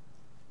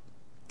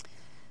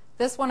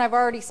 This one I've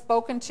already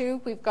spoken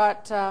to. We've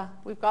got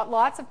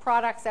lots of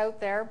products out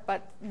there,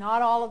 but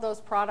not all of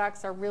those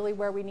products are really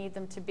where we need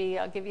them to be.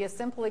 I'll give you a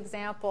simple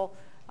example.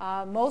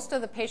 Most of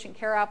the patient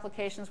care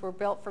applications were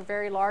built for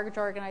very large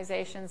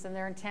organizations, and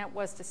their intent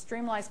was to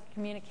streamline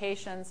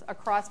communications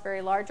across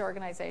very large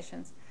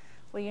organizations.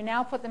 Well, you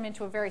now put them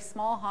into a very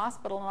small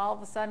hospital, and all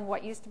of a sudden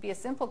what used to be a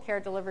simple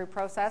care delivery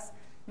process,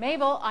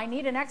 Mabel, I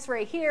need an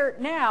x-ray here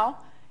now,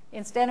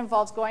 instead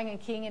involves going and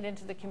keying it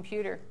into the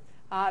computer.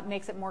 It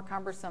makes it more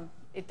cumbersome.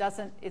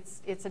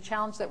 It's a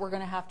challenge that we're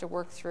going to have to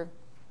work through.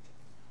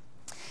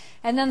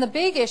 And then the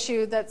big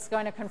issue that's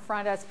going to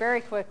confront us very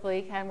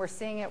quickly, and we're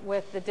seeing it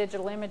with the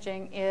digital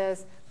imaging,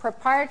 is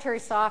proprietary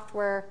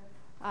software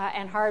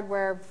and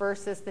hardware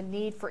versus the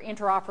need for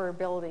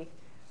interoperability.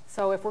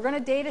 So if we're going to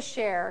data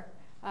share,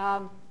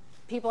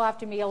 people have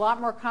to be a lot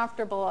more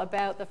comfortable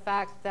about the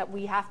fact that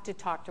we have to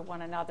talk to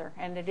one another.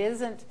 And it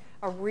isn't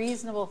a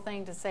reasonable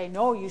thing to say,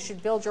 no, you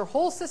should build your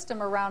whole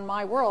system around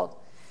my world.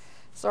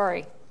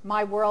 Sorry,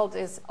 my world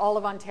is all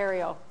of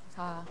Ontario.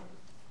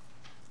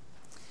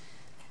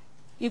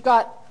 You've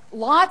got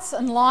lots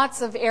and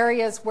lots of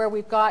areas where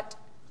we've got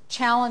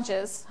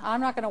challenges.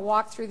 I'm not going to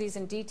walk through these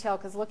in detail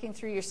because looking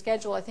through your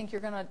schedule, I think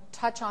you're going to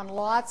touch on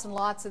lots and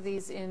lots of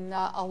these in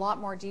a lot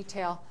more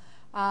detail.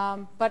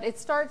 But it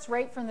starts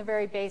right from the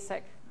very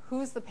basic.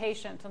 Who's the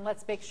patient? And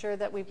let's make sure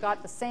that we've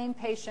got the same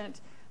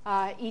patient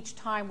each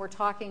time we're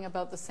talking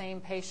about the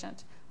same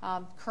patient.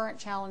 Current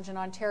challenge in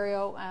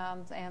Ontario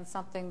and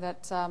something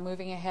that's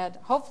moving ahead,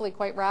 hopefully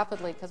quite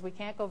rapidly, because we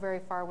can't go very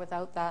far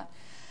without that.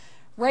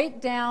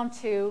 right down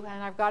to,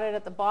 and I've got it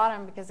at the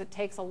bottom because it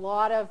takes a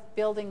lot of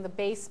building the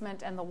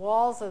basement and the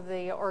walls of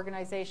the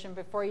organization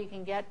before you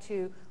can get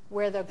to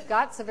where the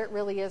guts of it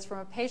really is from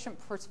a patient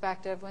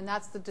perspective, and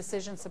that's the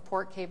decision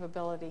support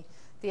capability.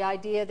 The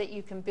idea that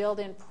you can build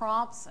in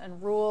prompts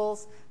and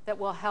rules that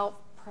will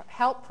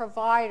help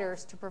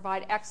providers to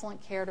provide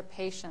excellent care to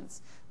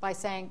patients by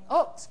saying,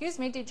 oh, excuse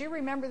me, did you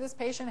remember this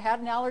patient had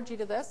an allergy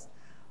to this?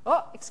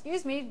 Oh,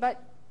 excuse me,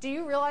 but do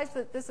you realize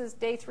that this is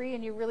day 3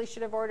 and you really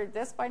should have ordered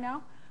this by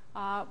now?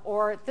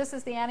 Or this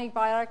is the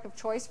antibiotic of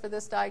choice for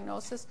this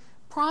diagnosis.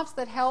 Prompts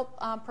that help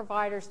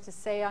providers to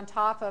stay on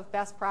top of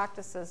best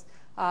practices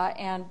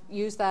and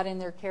use that in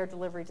their care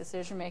delivery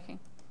decision making.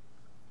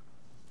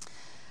 I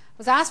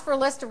was asked for a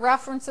list of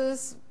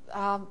references.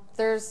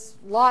 There's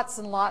lots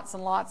and lots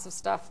and lots of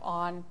stuff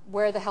on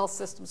where the health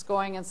system's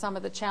going and some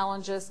of the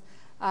challenges.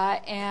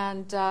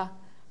 In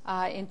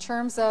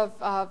terms of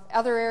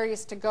other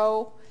areas to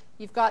go,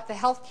 you've got the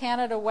Health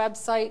Canada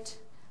website.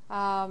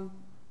 I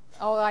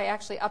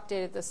actually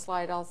updated this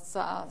slide.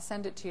 I'll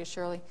send it to you,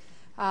 Shirley.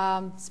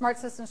 Smart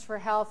Systems for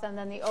Health, and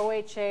then the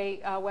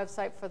OHA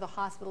website for the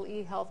Hospital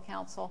eHealth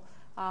Council,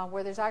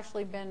 where there's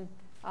actually been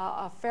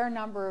a fair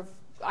number of,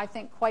 I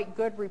think, quite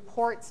good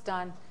reports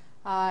done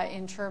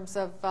in terms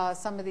of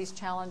some of these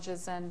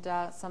challenges and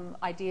some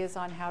ideas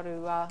on how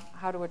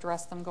to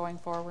address them going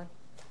forward.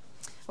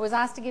 I was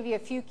asked to give you a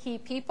few key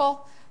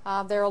people.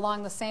 They're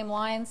along the same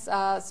lines: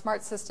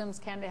 Smart Systems,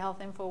 Canada Health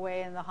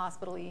Infoway, and the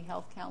Hospital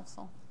eHealth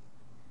Council.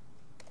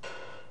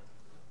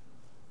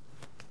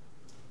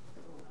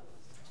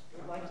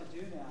 What I'd like to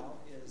do now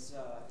is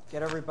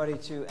get everybody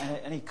to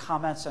any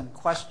comments and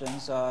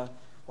questions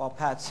while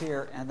Pat's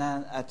here, and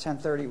then at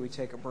 10:30 we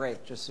take a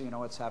break, just so you know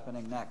what's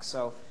happening next.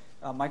 So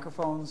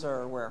microphones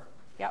are where?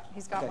 Yep,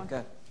 he's got one.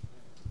 Good.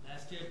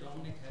 Last year,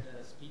 Dominic had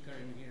a speaker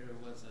in here who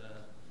was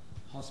a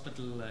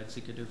hospital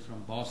executive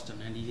from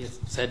Boston, and he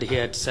said he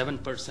had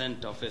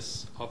 7% of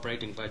his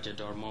operating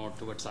budget or more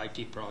towards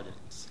IT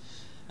projects.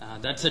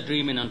 That's a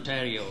dream in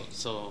Ontario.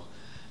 So,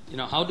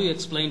 how do you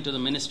explain to the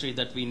ministry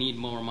that we need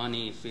more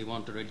money if we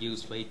want to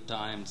reduce wait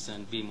times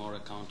and be more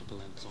accountable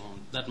and so on?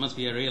 That must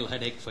be a real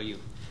headache for you.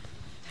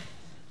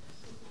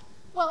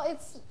 Well,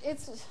 it's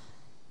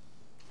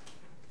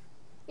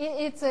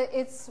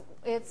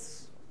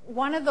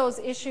one of those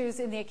issues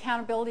in the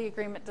accountability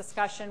agreement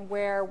discussion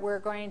where we're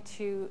going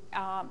to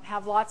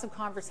have lots of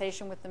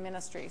conversation with the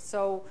ministry.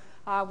 So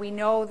we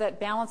know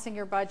that balancing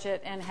your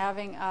budget and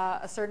having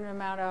a certain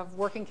amount of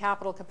working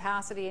capital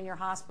capacity in your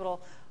hospital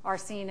are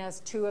seen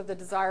as two of the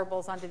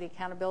desirables under the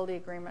accountability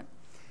agreement.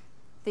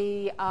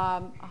 The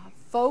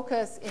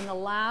focus in the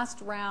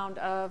last round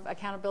of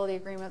accountability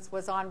agreements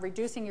was on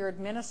reducing your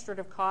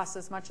administrative costs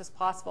as much as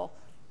possible.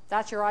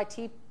 That's your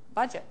IT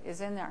budget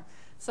is in there.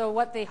 So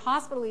what the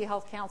Hospital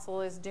eHealth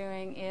Council is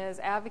doing is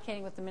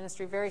advocating with the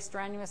ministry very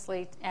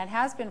strenuously, and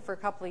has been for a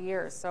couple of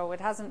years, so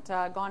it hasn't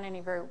gone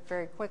any very,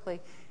 very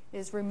quickly,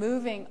 is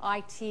removing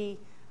IT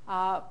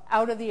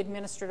out of the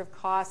administrative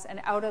costs and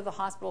out of the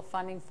hospital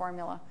funding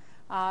formula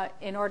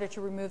in order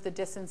to remove the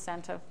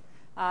disincentive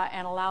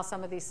and allow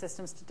some of these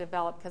systems to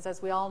develop. Because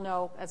as we all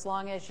know, as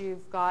long as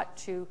you've got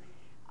to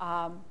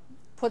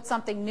put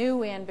something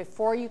new in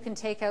before you can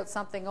take out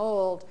something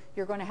old,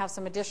 you're going to have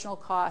some additional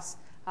costs.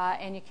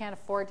 And you can't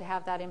afford to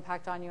have that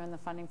impact on you in the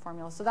funding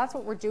formula. So that's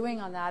what we're doing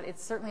on that.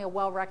 It's certainly a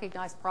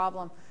well-recognized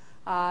problem.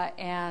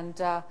 And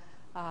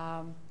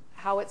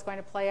how it's going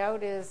to play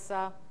out is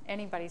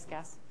anybody's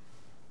guess.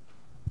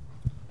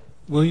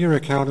 Will your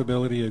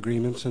accountability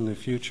agreements in the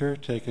future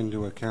take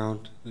into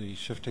account the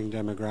shifting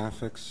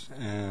demographics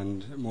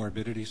and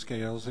morbidity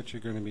scales that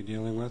you're going to be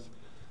dealing with?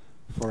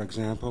 For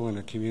example, in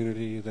a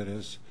community that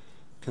is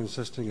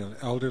consisting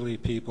of elderly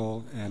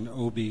people and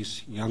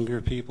obese younger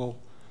people,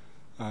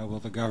 will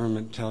the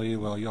government tell you,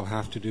 well, you'll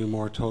have to do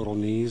more total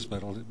knees, but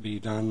it'll be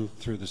done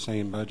through the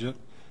same budget?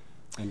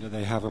 And do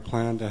they have a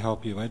plan to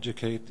help you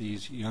educate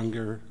these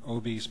younger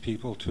obese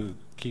people to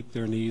keep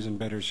their knees in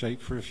better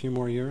shape for a few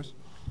more years?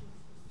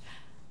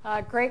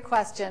 Great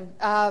question.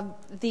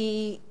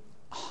 The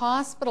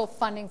hospital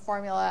funding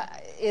formula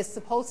is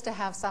supposed to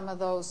have some of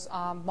those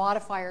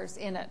modifiers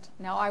in it.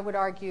 Now, I would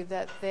argue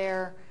that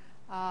they're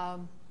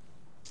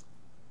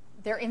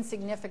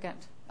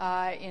insignificant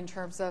in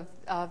terms of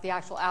the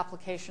actual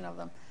application of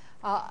them.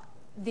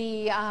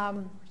 The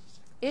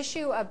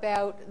issue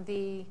about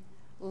the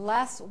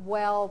less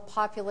well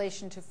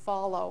population to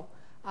follow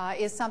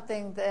is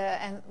something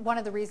that, and one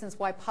of the reasons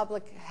why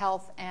public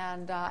health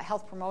and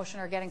health promotion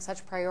are getting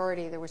such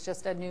priority. There was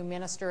just a new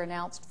minister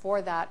announced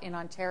for that in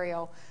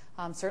Ontario.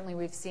 Certainly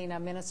we've seen a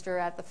minister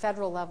at the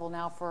federal level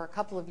now for a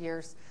couple of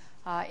years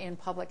in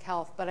public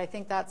health, but I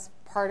think that's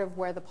part of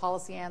where the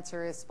policy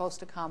answer is supposed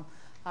to come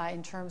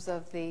in terms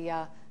of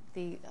the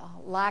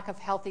lack of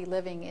healthy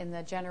living in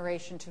the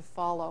generation to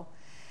follow.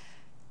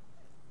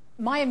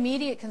 My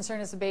immediate concern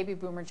is the baby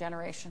boomer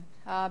generation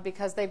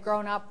because they've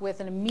grown up with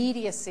an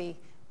immediacy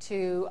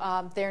to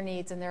their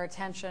needs and their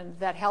attention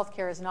that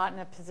healthcare is not in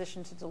a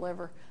position to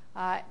deliver.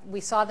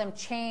 We saw them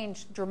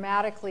change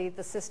dramatically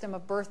the system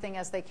of birthing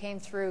as they came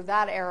through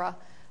that era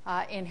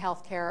in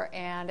healthcare,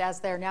 and as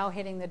they're now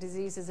hitting the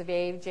diseases of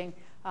aging,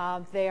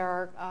 they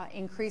are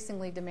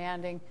increasingly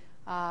demanding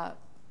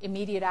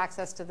immediate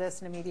access to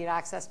this and immediate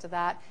access to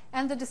that,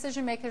 and the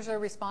decision makers are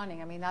responding.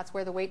 I mean, that's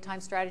where the wait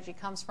time strategy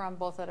comes from,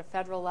 both at a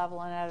federal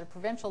level and at a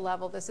provincial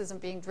level. This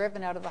isn't being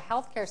driven out of the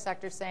healthcare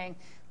sector saying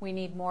we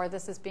need more.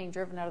 This is being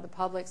driven out of the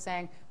public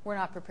saying we're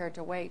not prepared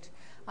to wait.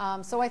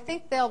 So I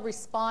think they'll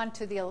respond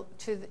to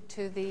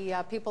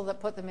the people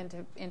that put them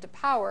into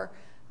power,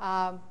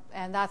 and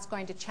that's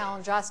going to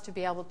challenge us to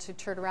be able to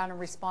turn around and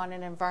respond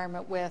in an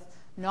environment with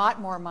not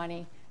more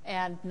money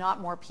and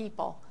not more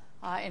people.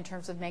 In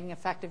terms of making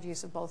effective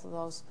use of both of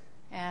those.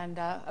 And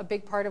a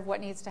big part of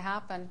what needs to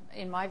happen,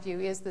 in my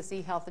view, is this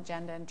e-health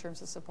agenda in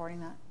terms of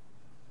supporting that.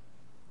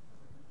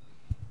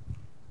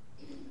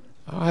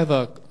 I have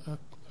I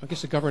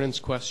guess a governance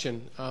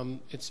question.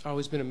 It's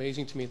always been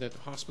amazing to me that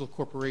hospital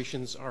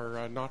corporations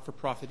are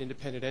not-for-profit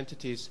independent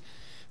entities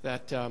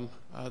that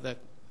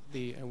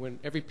when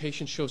every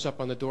patient shows up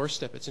on the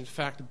doorstep, it's in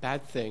fact a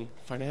bad thing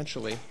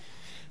financially.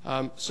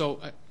 So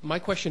my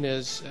question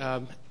is,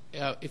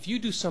 if you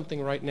do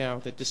something right now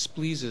that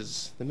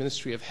displeases the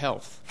Ministry of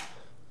Health,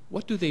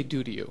 what do they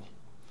do to you?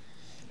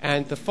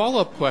 And the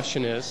follow-up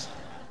question is,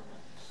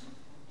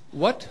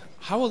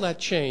 how will that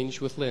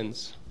change with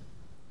LHINs?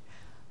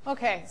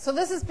 Okay, so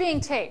this is being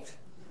taped.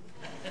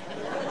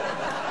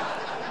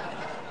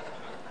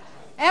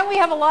 And we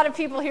have a lot of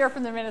people here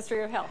from the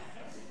Ministry of Health.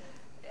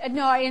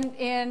 No,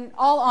 in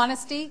all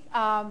honesty,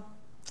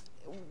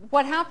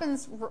 what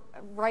happens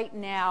right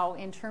now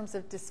in terms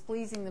of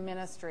displeasing the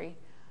ministry,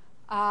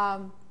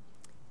 under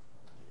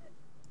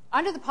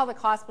the Public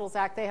Hospitals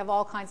Act, they have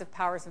all kinds of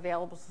powers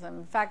available to them.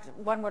 In fact,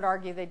 one would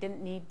argue they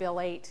didn't need Bill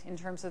 8 in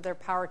terms of their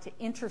power to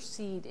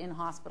intercede in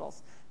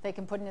hospitals. They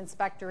can put an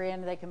inspector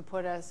in, they can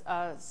put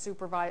a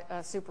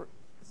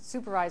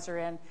supervisor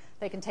in,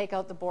 they can take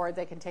out the board,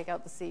 they can take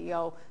out the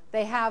CEO.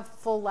 They have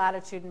full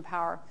latitude and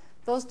power.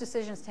 Those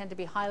decisions tend to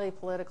be highly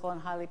political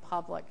and highly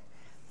public.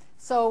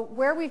 So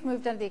where we've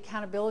moved under the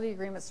accountability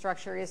agreement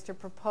structure is to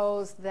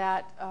propose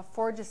that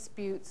for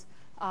disputes,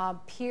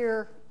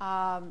 peer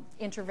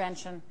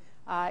intervention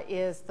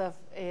is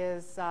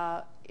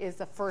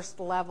the first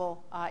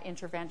level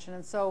intervention.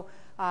 And so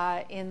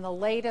in the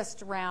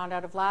latest round,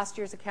 out of last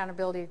year's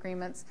accountability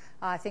agreements,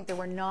 I think there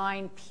were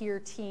 9 peer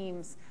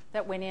teams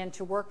that went in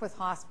to work with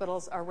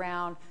hospitals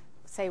around,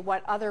 say,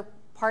 what other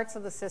parts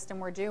of the system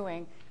were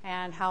doing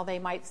and how they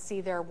might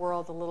see their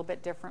world a little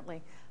bit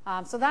differently.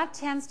 So that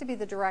tends to be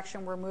the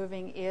direction we're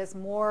moving, is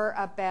more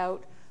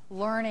about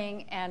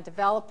learning and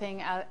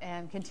developing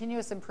and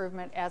continuous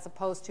improvement as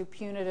opposed to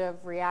punitive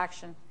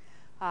reaction.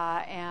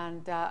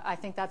 I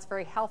think that's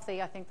very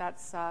healthy. I think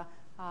that's a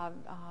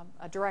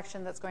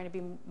direction that's going to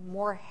be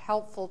more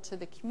helpful to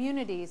the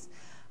communities,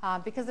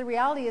 because the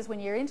reality is when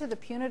you're into the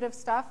punitive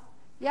stuff,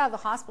 yeah, the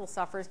hospital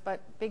suffers, but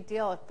big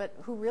deal. But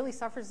who really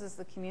suffers is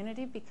the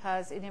community,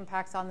 because it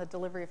impacts on the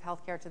delivery of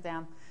health care to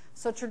them.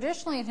 So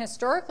traditionally and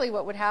historically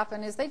what would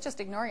happen is they just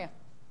ignore you.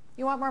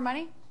 You want more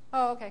money?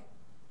 Oh, okay.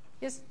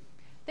 Yes.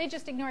 They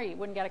just ignore you. You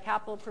wouldn't get a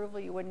capital approval.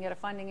 You wouldn't get a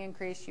funding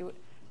increase.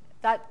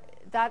 That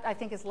I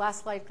think is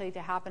less likely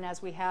to happen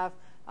as we have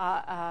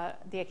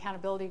the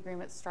accountability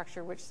agreement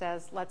structure, which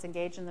says let's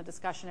engage in the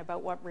discussion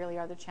about what really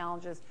are the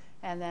challenges,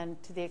 and then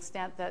to the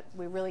extent that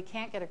we really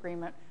can't get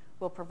agreement,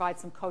 we'll provide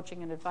some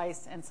coaching and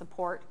advice and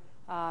support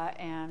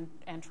and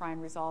try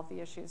and resolve the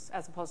issues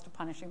as opposed to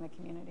punishing the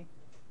community.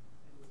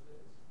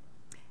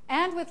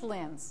 And with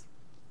LHINs.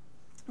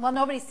 Well,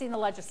 nobody's seen the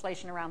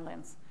legislation around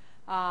LHINs.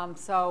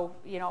 So,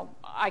 you know,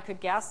 I could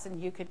guess and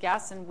you could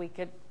guess and we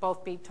could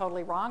both be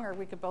totally wrong or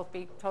we could both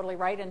be totally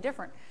right and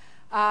different.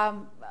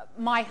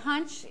 My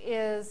hunch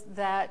is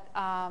that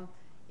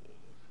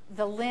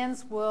the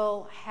LHINs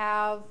will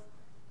have,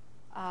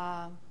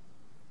 well,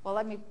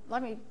 let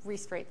me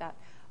restate that.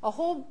 A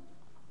whole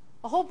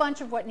bunch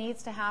of what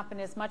needs to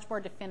happen is much more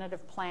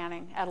definitive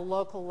planning at a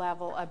local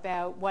level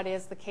about what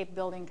is the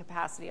capability and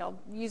capacity. I'll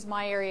use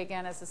my area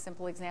again as a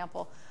simple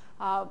example.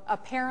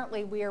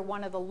 Apparently, we are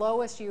one of the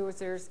lowest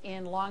users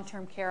in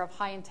long-term care of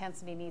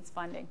high-intensity needs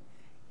funding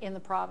in the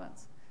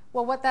province.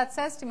 Well, what that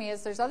says to me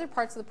is there's other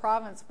parts of the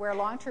province where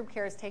long-term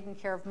care is taking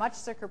care of much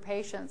sicker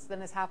patients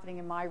than is happening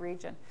in my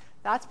region.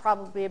 That's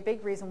probably a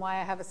big reason why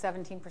I have a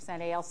 17%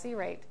 ALC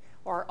rate,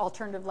 or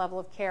alternative level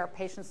of care,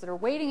 patients that are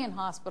waiting in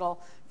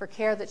hospital for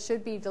care that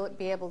should be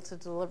able to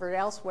deliver it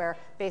elsewhere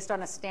based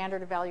on a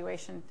standard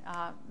evaluation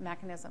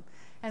mechanism.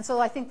 And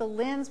so I think the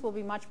LHINs will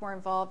be much more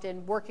involved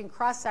in working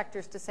cross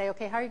sectors to say,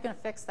 okay, how are you going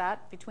to fix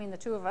that between the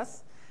two of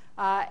us?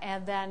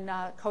 And then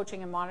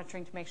coaching and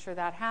monitoring to make sure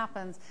that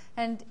happens,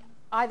 and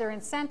either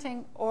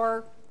incenting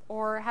or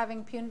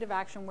having punitive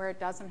action where it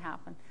doesn't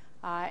happen.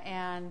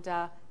 And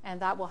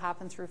that will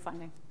happen through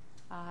funding.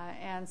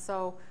 And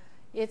so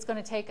it's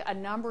going to take a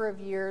number of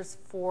years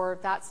for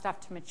that stuff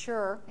to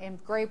mature. In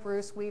Grey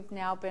Bruce, we've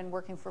now been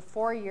working for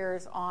 4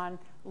 years on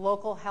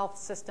local health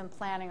system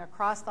planning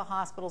across the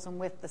hospitals and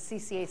with the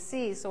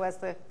CCAC, so as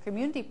the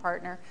community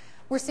partner,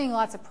 we're seeing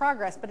lots of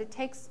progress, but it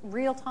takes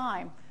real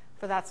time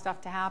for that stuff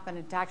to happen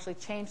and to actually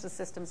change the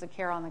systems of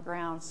care on the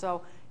ground.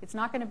 So it's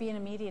not going to be an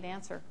immediate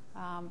answer,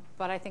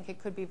 but I think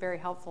it could be very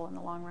helpful in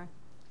the long run.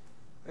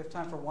 We have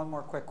time for one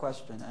more quick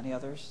question. Any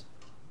others?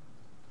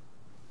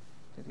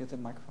 Did you get the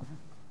microphone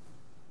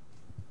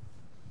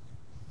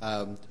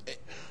here?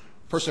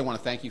 First, I want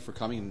to thank you for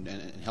coming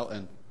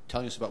and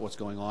telling us about what's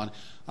going on.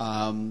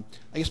 I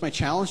guess my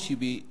challenge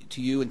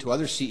to you and to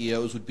other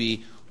CEOs would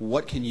be,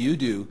 what can you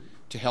do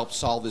to help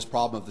solve this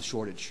problem of the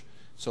shortage?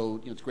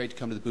 So it's great to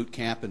come to the boot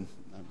camp, and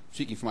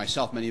speaking for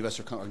myself, many of us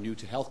are new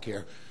to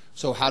healthcare.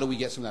 So how do we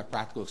get some of that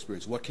practical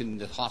experience? What can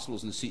the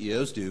hospitals and the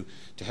CEOs do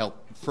to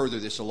help further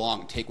this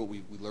along and take what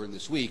we learned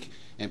this week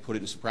and put it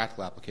into some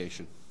practical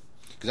application?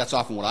 Because that's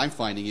often what I'm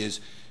finding is,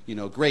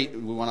 great,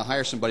 we want to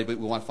hire somebody, but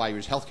we want 5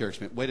 years healthcare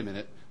experience. Wait a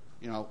minute,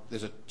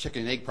 there's a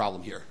chicken and egg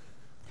problem here.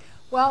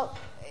 Well,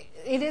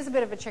 it is a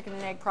bit of a chicken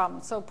and egg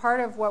problem. So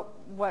part of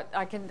what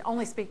I can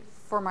only speak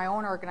for my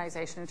own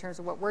organization in terms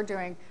of what we're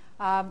doing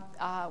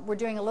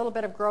a little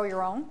bit of grow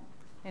your own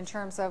in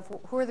terms of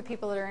who are the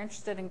people that are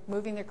interested in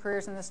moving their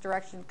careers in this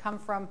direction, come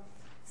from,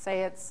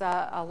 say it's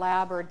a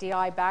lab or a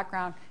DI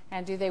background,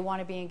 and do they want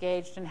to be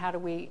engaged, and how do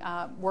we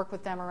work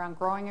with them around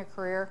growing a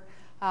career?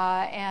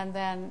 And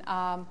then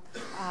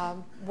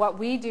what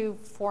we do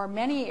for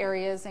many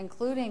areas,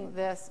 including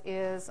this,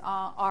 is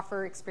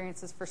offer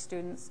experiences for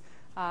students.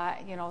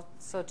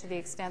 So to the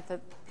extent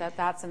that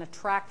that's an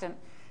attractant,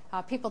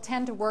 people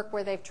tend to work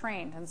where they've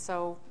trained, and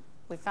so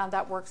we found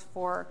that works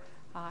for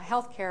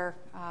healthcare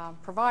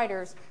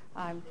providers.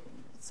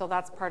 So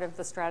that's part of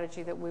the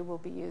strategy that we will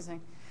be using.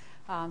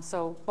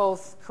 So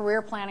both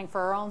career planning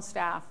for our own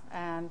staff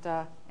and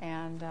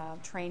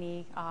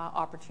trainee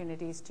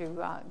opportunities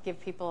to give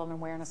people an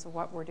awareness of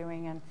what we're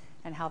doing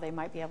and how they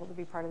might be able to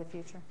be part of the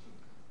future.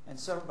 And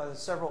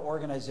several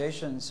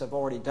organizations have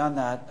already done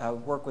that.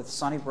 Work with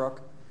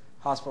Sunnybrook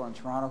Hospital in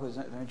Toronto, who's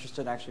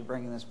interested in actually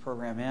bringing this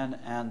program in,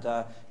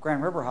 and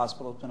Grand River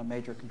Hospital has been a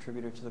major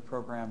contributor to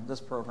this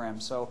program.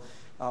 So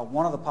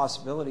one of the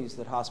possibilities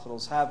that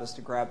hospitals have is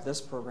to grab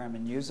this program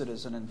and use it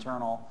as an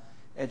internal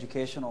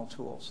educational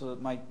tool. So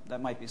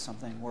that might be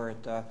something where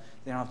they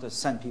don't have to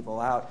send people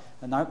out.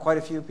 And quite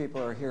a few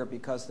people are here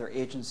because their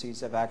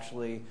agencies have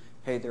actually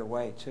paid their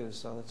way too.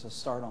 So that's a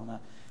start on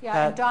that. Yeah,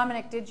 Pat, and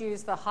Dominic did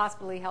use the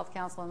Hospital eHealth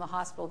Council and the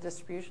hospital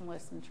distribution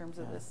list in terms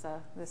of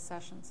this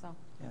session. So,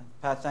 yeah,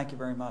 Pat, thank you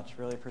very much.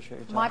 Really appreciate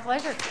your time. My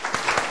pleasure.